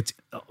posting. It's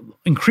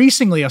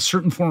increasingly a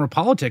certain form of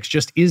politics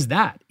just is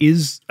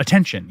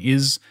attention,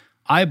 is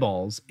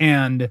eyeballs.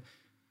 And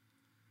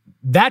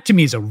that to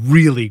me is a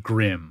really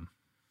grim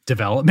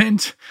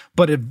development,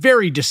 but a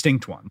very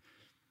distinct one.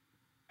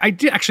 I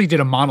actually did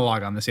a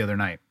monologue on this the other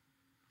night.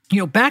 You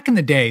know, back in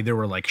the day, there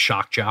were like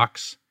shock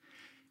jocks,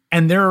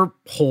 and their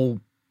whole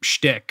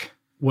shtick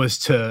was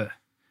to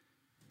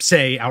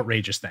say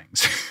outrageous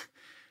things.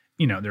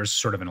 You know, there's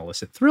sort of an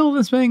illicit thrill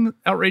in saying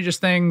outrageous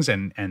things,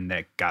 and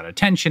that got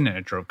attention, and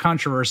it drove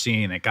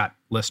controversy, and it got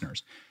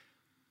listeners.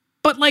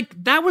 But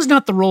like, that was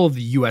not the role of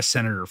the U.S.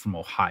 Senator from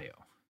Ohio.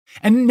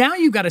 And now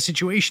you've got a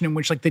situation in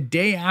which, like, the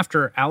day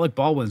after Alec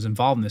Baldwin is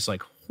involved in this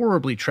like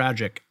horribly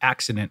tragic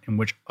accident in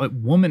which a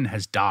woman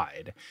has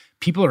died,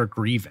 people are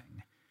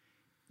grieving.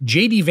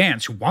 J.D.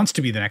 Vance, who wants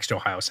to be the next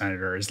Ohio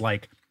senator, is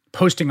like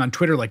posting on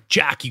Twitter like,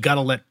 Jack, you got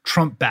to let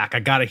Trump back. I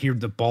got to hear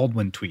the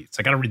Baldwin tweets.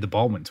 I got to read the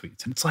Baldwin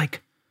tweets. And it's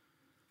like,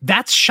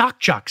 that's shock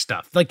jock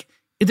stuff. Like,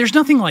 there's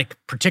nothing like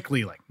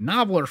particularly like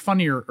novel or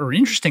funny or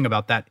interesting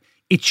about that.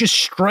 It's just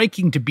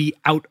striking to be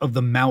out of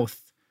the mouth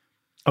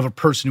of a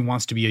person who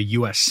wants to be a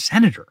U.S.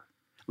 senator.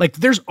 Like,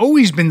 there's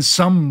always been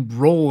some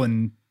role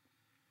in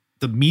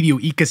the media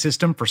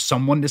ecosystem for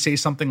someone to say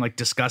something like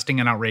disgusting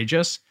and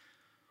outrageous,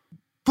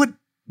 but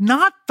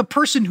not the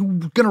person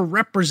who's going to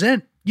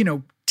represent, you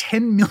know,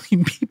 10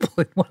 million people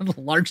in one of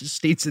the largest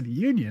states of the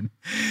union.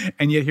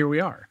 And yet here we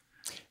are.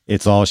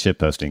 It's all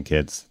shitposting,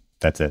 kids.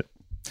 That's it.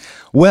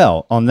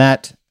 Well, on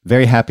that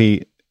very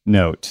happy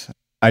note,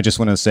 I just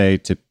want to say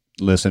to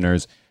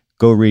listeners,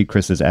 go read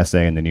Chris's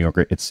essay in The New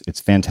Yorker. It's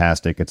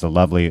fantastic. It's a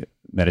lovely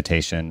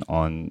meditation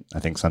on, I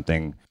think,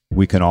 something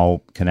we can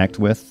all connect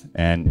with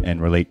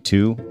and relate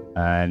to.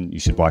 And you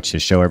should watch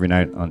his show every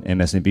night on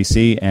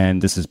MSNBC.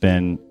 And this has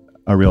been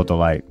a real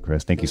delight,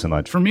 Chris. Thank you so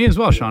much. For me as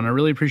well, Sean. I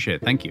really appreciate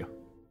it. Thank you.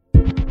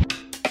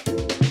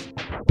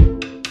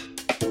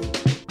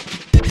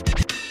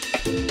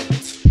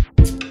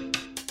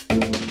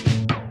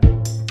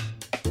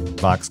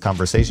 Vox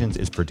Conversations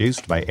is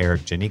produced by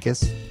Eric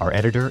Janikis. Our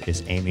editor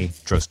is Amy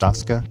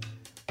Drozdowska.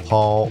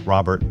 Paul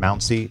Robert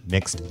Mounsey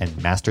mixed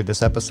and mastered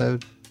this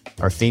episode.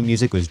 Our theme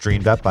music was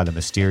dreamed up by the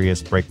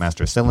mysterious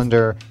Breakmaster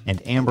Cylinder,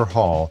 and Amber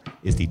Hall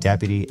is the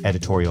Deputy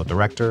Editorial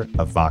Director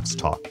of Vox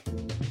Talk.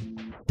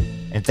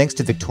 And thanks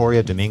to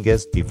Victoria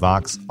Dominguez, the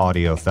Vox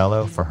Audio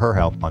Fellow, for her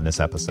help on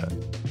this episode.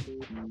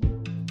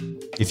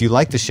 If you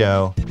like the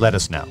show, let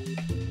us know.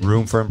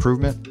 Room for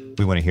improvement?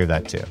 We want to hear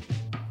that too.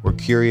 We're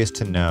curious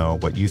to know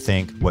what you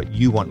think, what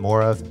you want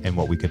more of, and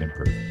what we could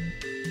improve.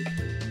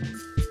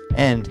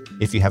 And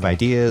if you have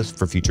ideas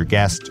for future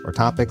guests or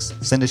topics,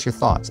 send us your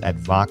thoughts at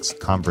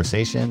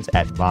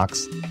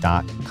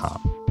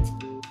voxconversations@vox.com.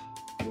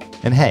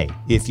 And hey,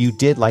 if you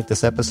did like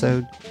this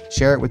episode,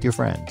 share it with your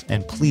friends,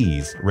 and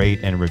please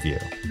rate and review.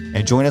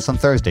 And join us on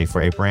Thursday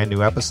for a brand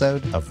new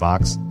episode of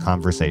Vox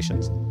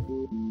Conversations.